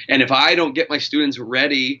in. And if I don't get my students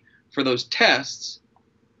ready for those tests,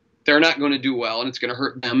 they're not going to do well, and it's going to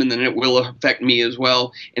hurt them, and then it will affect me as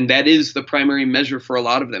well. And that is the primary measure for a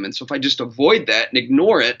lot of them. And so if I just avoid that and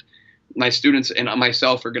ignore it, my students and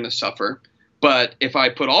myself are going to suffer. But if I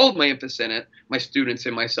put all of my emphasis in it, my students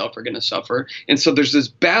and myself are going to suffer. And so there's this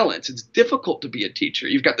balance. It's difficult to be a teacher.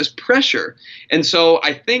 You've got this pressure. And so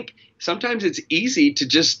I think sometimes it's easy to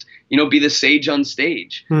just, be the sage on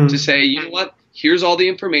stage, to say, you know what, here's all the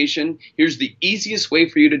information. Here's the easiest way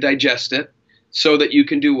for you to digest it, so that you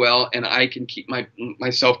can do well and I can keep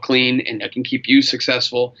myself clean and I can keep you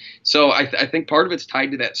successful. So I think part of it's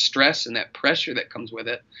tied to that stress and that pressure that comes with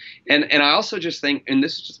it. And I also just think, and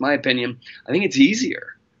this is just my opinion, I think it's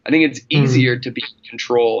easier. I think it's easier to be in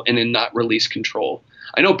control and then not release control.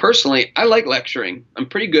 I know personally, I like lecturing. I'm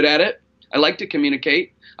pretty good at it. I like to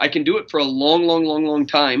communicate. I can do it for a long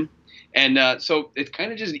time. And so it's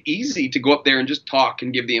kind of just easy to go up there and just talk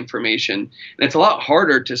and give the information. And it's a lot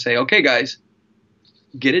harder to say, okay, guys,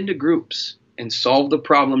 get into groups and solve the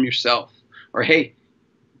problem yourself. Or, hey,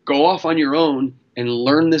 go off on your own and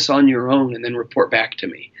learn this on your own and then report back to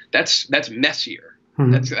me. That's messier.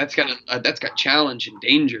 Mm-hmm. That's got challenge and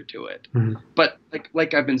danger to it. Mm-hmm. But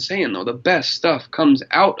like I've been saying, though, the best stuff comes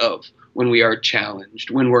out of when we are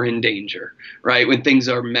challenged, when we're in danger, right? When things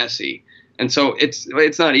are messy. And so it's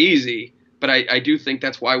not easy, but I do think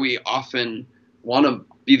that's why we often want to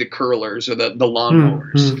be the curlers or the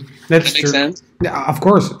lawnmowers. Mm-hmm. That makes sense? Yeah, of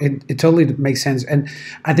course. It totally makes sense. And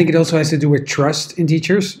I think it also has to do with trust in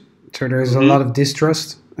teachers. So there's a lot of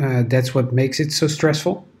distrust. That's what makes it so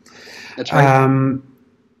stressful. That's right.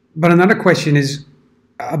 But another question is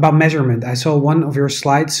about measurement. I saw one of your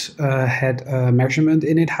slides had a measurement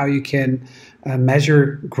in it, how you can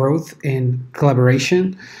measure growth in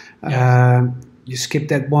collaboration. Yes. You skipped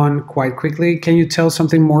that one quite quickly. Can you tell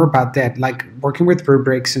something more about that, like working with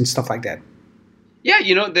rubrics and stuff like that?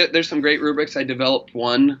 Yeah, there's some great rubrics. I developed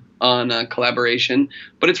one on collaboration,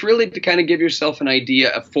 but it's really to kind of give yourself an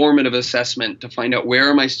idea, a formative assessment to find out where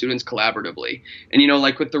are my students collaboratively. And,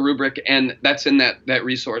 like with the rubric, and that's in that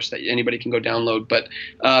resource that anybody can go download. But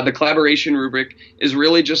the collaboration rubric is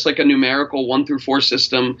really just like a numerical 1 through 4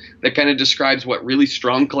 system that kind of describes what really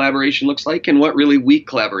strong collaboration looks like and what really weak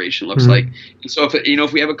collaboration looks like. And so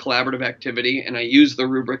if we have a collaborative activity and I use the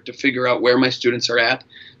rubric to figure out where my students are at,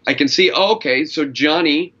 I can see, okay, so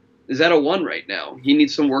Johnny is at a 1 right now. He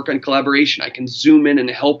needs some work on collaboration. I can zoom in and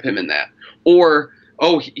help him in that. Or,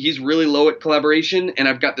 he's really low at collaboration, and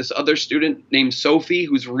I've got this other student named Sophie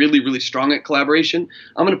who's really, really strong at collaboration.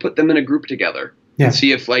 I'm going to put them in a group together and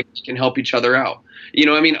see if we can help each other out.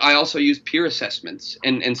 I also use peer assessments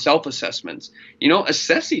and self-assessments.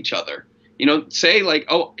 Assess each other. Say like,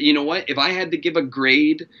 what? If I had to give a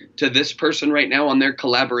grade to this person right now on their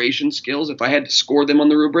collaboration skills, if I had to score them on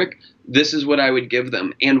the rubric, this is what I would give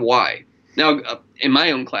them and why. Now, in my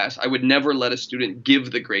own class, I would never let a student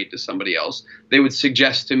give the grade to somebody else. They would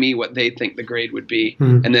suggest to me what they think the grade would be,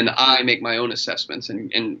 and then I make my own assessments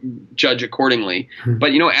and judge accordingly.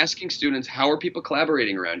 But, asking students, how are people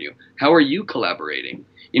collaborating around you? How are you collaborating?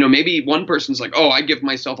 Maybe one person's like, I give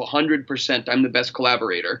myself 100%. I'm the best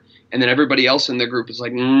collaborator. And then everybody else in their group is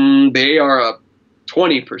like, they are a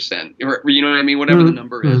 20%. You know what I mean? Whatever the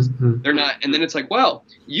number is. They're not. And then it's like, well,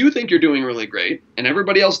 you think you're doing really great and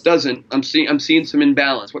everybody else doesn't. I'm seeing some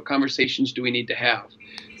imbalance. What conversations do we need to have?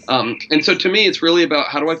 And so to me, it's really about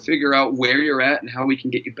how do I figure out where you're at and how we can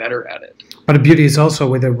get you better at it. But the beauty is also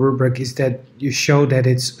with a rubric is that you show that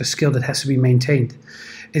it's a skill that has to be maintained.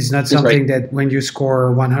 It's not something that when you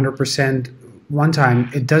score 100% one time,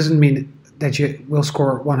 it doesn't mean that you will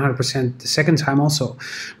score 100% the second time also,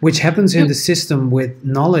 which happens in the system with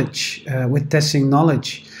knowledge, with testing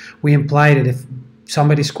knowledge. We imply that if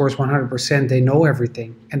somebody scores 100%, they know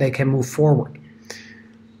everything and they can move forward.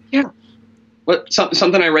 Yeah. But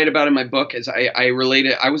something I write about in my book is I relate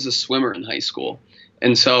it. I was a swimmer in high school.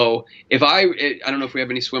 And so I don't know if we have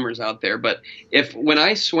any swimmers out there, but when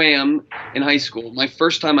I swam in high school, my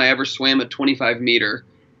first time I ever swam a 25 meter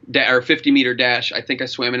or 50 meter dash, I think I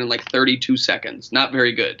swam it in like 32 seconds. Not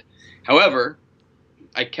very good. However,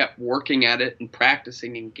 I kept working at it and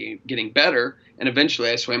practicing and getting better. And eventually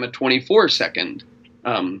I swam a 24-second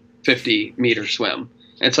 50 meter swim.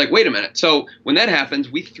 And it's like, wait a minute. So when that happens,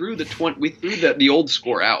 we threw the old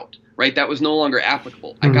score out. Right? That was no longer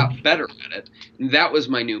applicable. I got better at it. And that was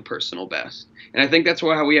my new personal best. And I think that's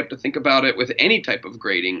how we have to think about it with any type of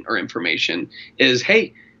grading or information is,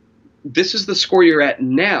 hey, this is the score you're at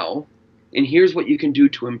now, and here's what you can do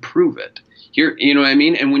to improve it. Here, you know what I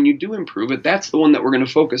mean? And when you do improve it, that's the one that we're going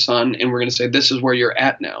to focus on, and we're going to say, this is where you're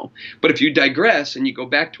at now. But if you digress and you go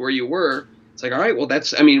back to where you were, it's like, all right, well,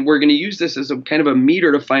 we're going to use this as a kind of a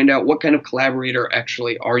meter to find out what kind of collaborator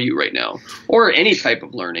actually are you right now, or any type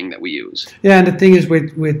of learning that we use. Yeah, and the thing is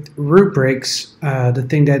with rubrics, the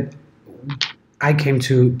thing that I came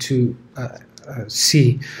to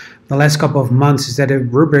see the last couple of months is that a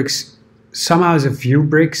rubrics somehow is a view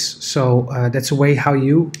bricks, so that's a way how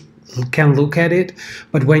you can look at it.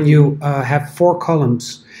 But when you have 4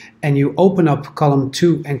 columns and you open up column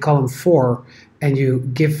 2 and column 4, and you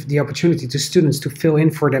give the opportunity to students to fill in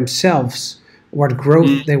for themselves what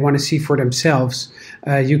growth they want to see for themselves,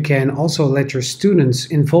 you can also let your students,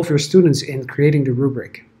 involve your students in creating the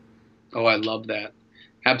rubric. Oh, I love that.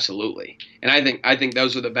 Absolutely. And I think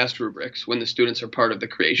those are the best rubrics when the students are part of the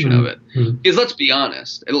creation of it. Because let's be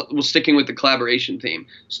honest, we're sticking with the collaboration theme.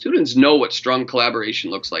 Students know what strong collaboration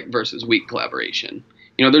looks like versus weak collaboration.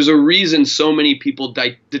 You know, there's a reason so many people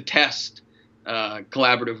detest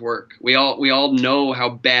collaborative work. We all know how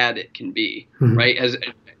bad it can be, right?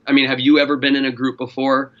 Have you ever been in a group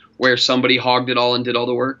before where somebody hogged it all and did all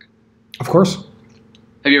the work? Of course.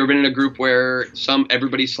 Have you ever been in a group where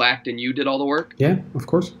everybody slacked and you did all the work? Yeah, of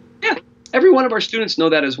course. Yeah. Every one of our students know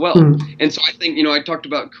that as well. And so I think, I talked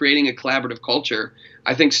about creating a collaborative culture.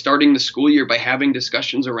 I think starting the school year by having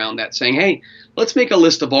discussions around that, saying, hey, let's make a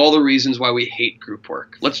list of all the reasons why we hate group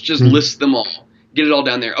work. Let's just list them all. Get it all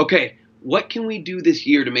down there. Okay. What can we do this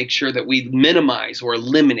year to make sure that we minimize or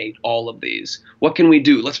eliminate all of these? What can we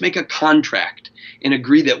do? Let's make a contract and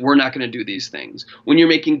agree that we're not going to do these things. When you're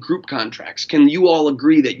making group contracts, can you all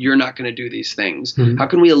agree that you're not going to do these things? How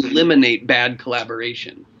can we eliminate bad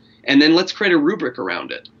collaboration? And then let's create a rubric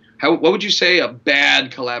around it. What would you say a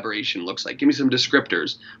bad collaboration looks like? Give me some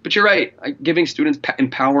descriptors. But you're right. Giving students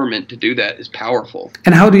empowerment to do that is powerful.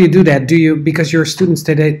 And how do you do that? Because your students,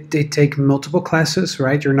 they take multiple classes,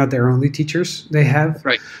 right? You're not their only teachers they have.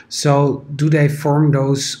 Right. So do they form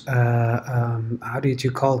those, how do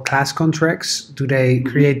you call class contracts? Do they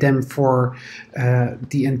create them for their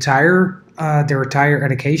entire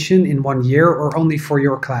education in 1 year, or only for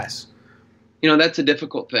your class? That's a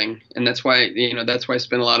difficult thing. And that's why I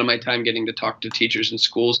spend a lot of my time getting to talk to teachers in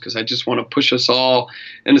schools, because I just want to push us all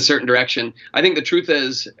in a certain direction. I think the truth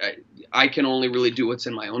is I can only really do what's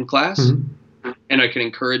in my own class, and I can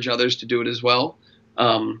encourage others to do it as well.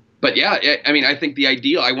 But yeah, I think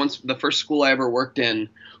the first school I ever worked in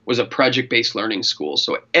was a project-based learning school.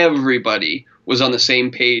 So everybody was on the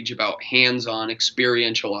same page about hands-on,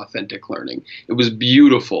 experiential, authentic learning. It was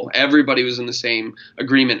beautiful. Everybody was in the same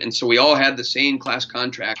agreement. And so we all had the same class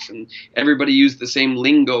contracts, and everybody used the same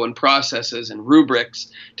lingo and processes and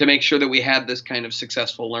rubrics to make sure that we had this kind of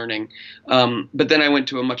successful learning. But then I went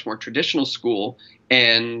to a much more traditional school,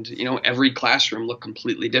 and every classroom looked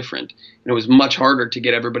completely different. And it was much harder to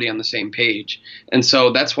get everybody on the same page. And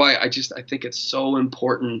so that's why I think it's so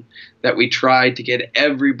important that we try to get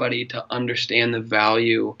everybody to understand the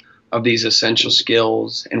value of these essential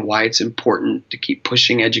skills and why it's important to keep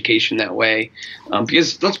pushing education that way.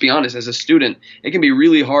 Because let's be honest, as a student, it can be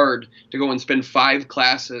really hard to go and spend 5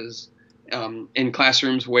 classes in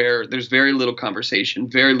classrooms where there's very little conversation,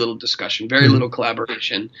 very little discussion, very little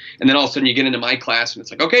collaboration. And then all of a sudden you get into my class and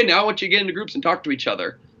it's like, okay, now I want you to get into groups and talk to each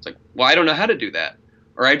other. It's like, well, I don't know how to do that.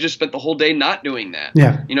 Or I just spent the whole day not doing that.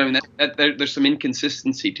 Yeah. There's some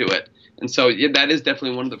inconsistency to it. And so that is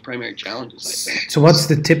definitely one of the primary challenges, I think. So what's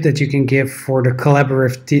the tip that you can give for the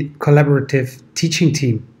collaborative teaching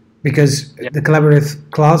team? Because the collaborative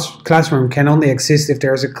classroom can only exist if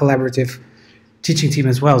there's a collaborative teaching team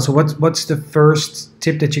as well. So what's the first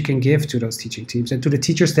tip that you can give to those teaching teams and to the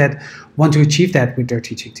teachers that want to achieve that with their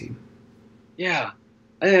teaching team? Yeah,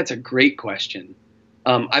 I think that's a great question.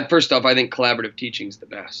 First off, I think collaborative teaching is the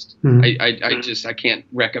best. I can't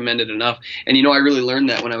recommend it enough. And I really learned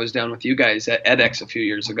that when I was down with you guys at edX a few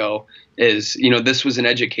years ago. This was an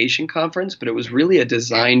education conference, but it was really a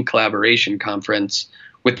design collaboration conference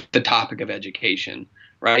with the topic of education,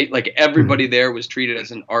 right? Like everybody there was treated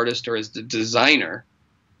as an artist or as the designer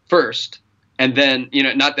first. And then,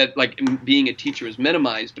 not that like being a teacher was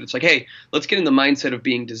minimized, but it's like, hey, let's get in the mindset of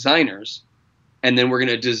being designers. And then we're going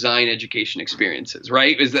to design education experiences,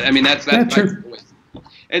 right? That's true.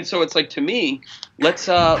 And so it's like, to me, let's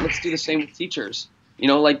do the same with teachers.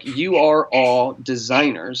 Like you are all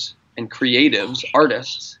designers and creatives,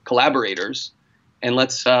 artists, collaborators, and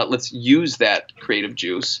let's use that creative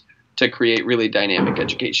juice to create really dynamic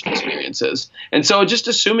education experiences. And so just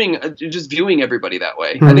viewing everybody that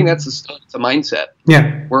way, I think that's a mindset.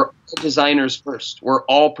 Yeah, we're all designers first. We're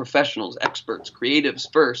all professionals, experts,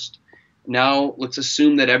 creatives first. Now let's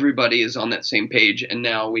assume that everybody is on that same page, and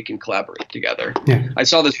now we can collaborate together. Yeah. I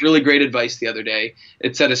saw this really great advice the other day.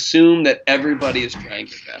 It said, assume that everybody is trying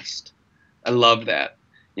their best. I love that.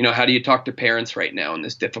 How do you talk to parents right now in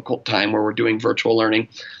this difficult time where we're doing virtual learning?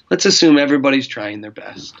 Let's assume everybody's trying their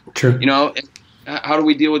best. True. How do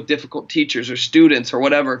we deal with difficult teachers or students or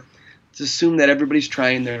whatever? Let's assume that everybody's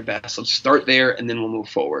trying their best. Let's start there, and then we'll move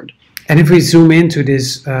forward. And if we zoom into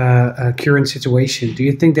this current situation, do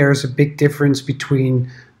you think there is a big difference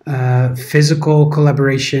between physical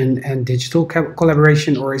collaboration and digital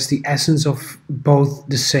collaboration, or is the essence of both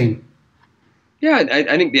the same? Yeah,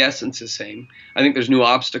 I think the essence is the same. I think there's new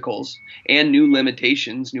obstacles and new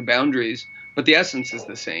limitations, new boundaries, but the essence is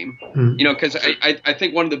the same. Because I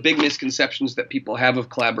think one of the big misconceptions that people have of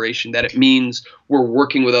collaboration, that it means we're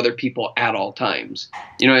working with other people at all times.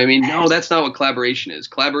 No, that's not what collaboration is.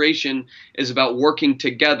 Collaboration is about working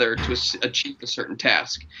together to achieve a certain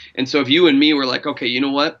task. And so if you and me were like, okay, you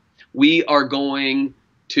know what? We are going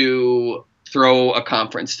to throw a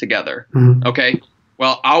conference together. Okay.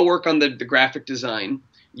 Well, I'll work on the graphic design.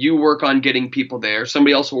 You work on getting people there.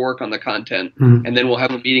 Somebody else will work on the content. And then we'll have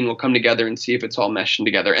a meeting. We'll come together and see if it's all meshing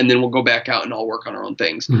together. And then we'll go back out and all work on our own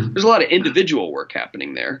things. There's a lot of individual work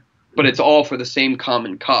happening there, but it's all for the same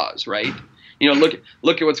common cause, right?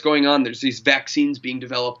 Look at what's going on. There's these vaccines being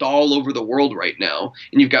developed all over the world right now.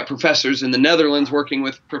 And you've got professors in the Netherlands working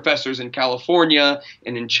with professors in California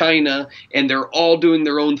and in China. And they're all doing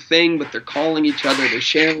their own thing, but they're calling each other. They're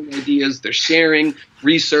sharing ideas. They're sharing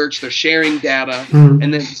research. They're sharing data.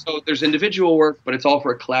 And then so there's individual work, but it's all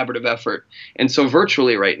for a collaborative effort. And so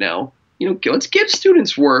virtually right now, let's give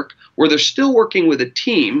students work where they're still working with a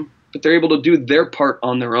team, but they're able to do their part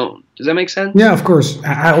on their own. Does that make sense? Yeah, of course.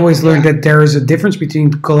 I always learned that there is a difference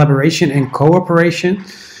between collaboration and cooperation.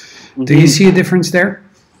 Do you see a difference there?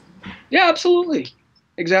 Yeah, absolutely.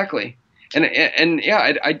 Exactly. And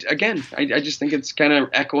yeah, I just think it's kind of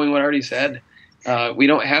echoing what I already said. We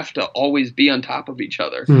don't have to always be on top of each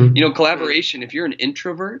other. Collaboration, if you're an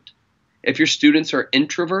introvert, if your students are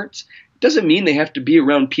introverts, it doesn't mean they have to be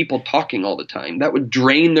around people talking all the time. That would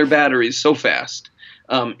drain their batteries so fast.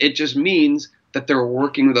 It just means that they're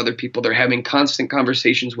working with other people. They're having constant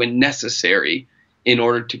conversations when necessary in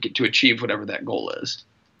order to achieve whatever that goal is.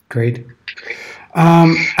 Great.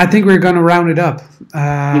 I think we're going to round it up.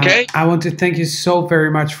 Okay. I want to thank you so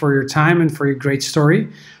very much for your time and for your great story.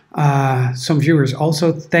 Some viewers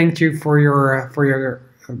also thank you for your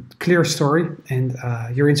clear story and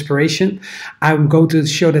your inspiration. I'm going to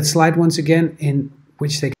show that slide once again in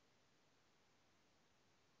which they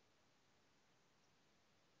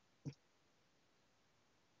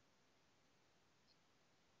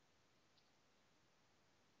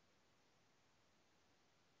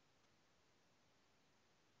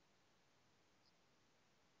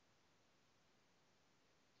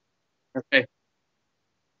Okay.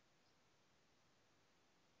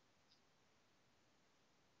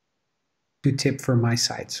 to tip from my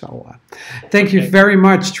side. So thank you very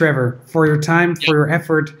much, Trevor, for your time, for your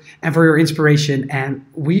effort, and for your inspiration. And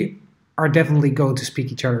we are definitely going to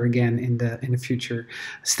speak each other again in the future.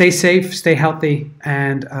 Stay safe, stay healthy,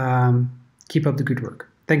 and keep up the good work.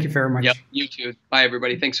 Tk you very much. Yep, you too. Bye,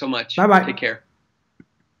 everybody. Thanks so much. Bye-bye. Take care.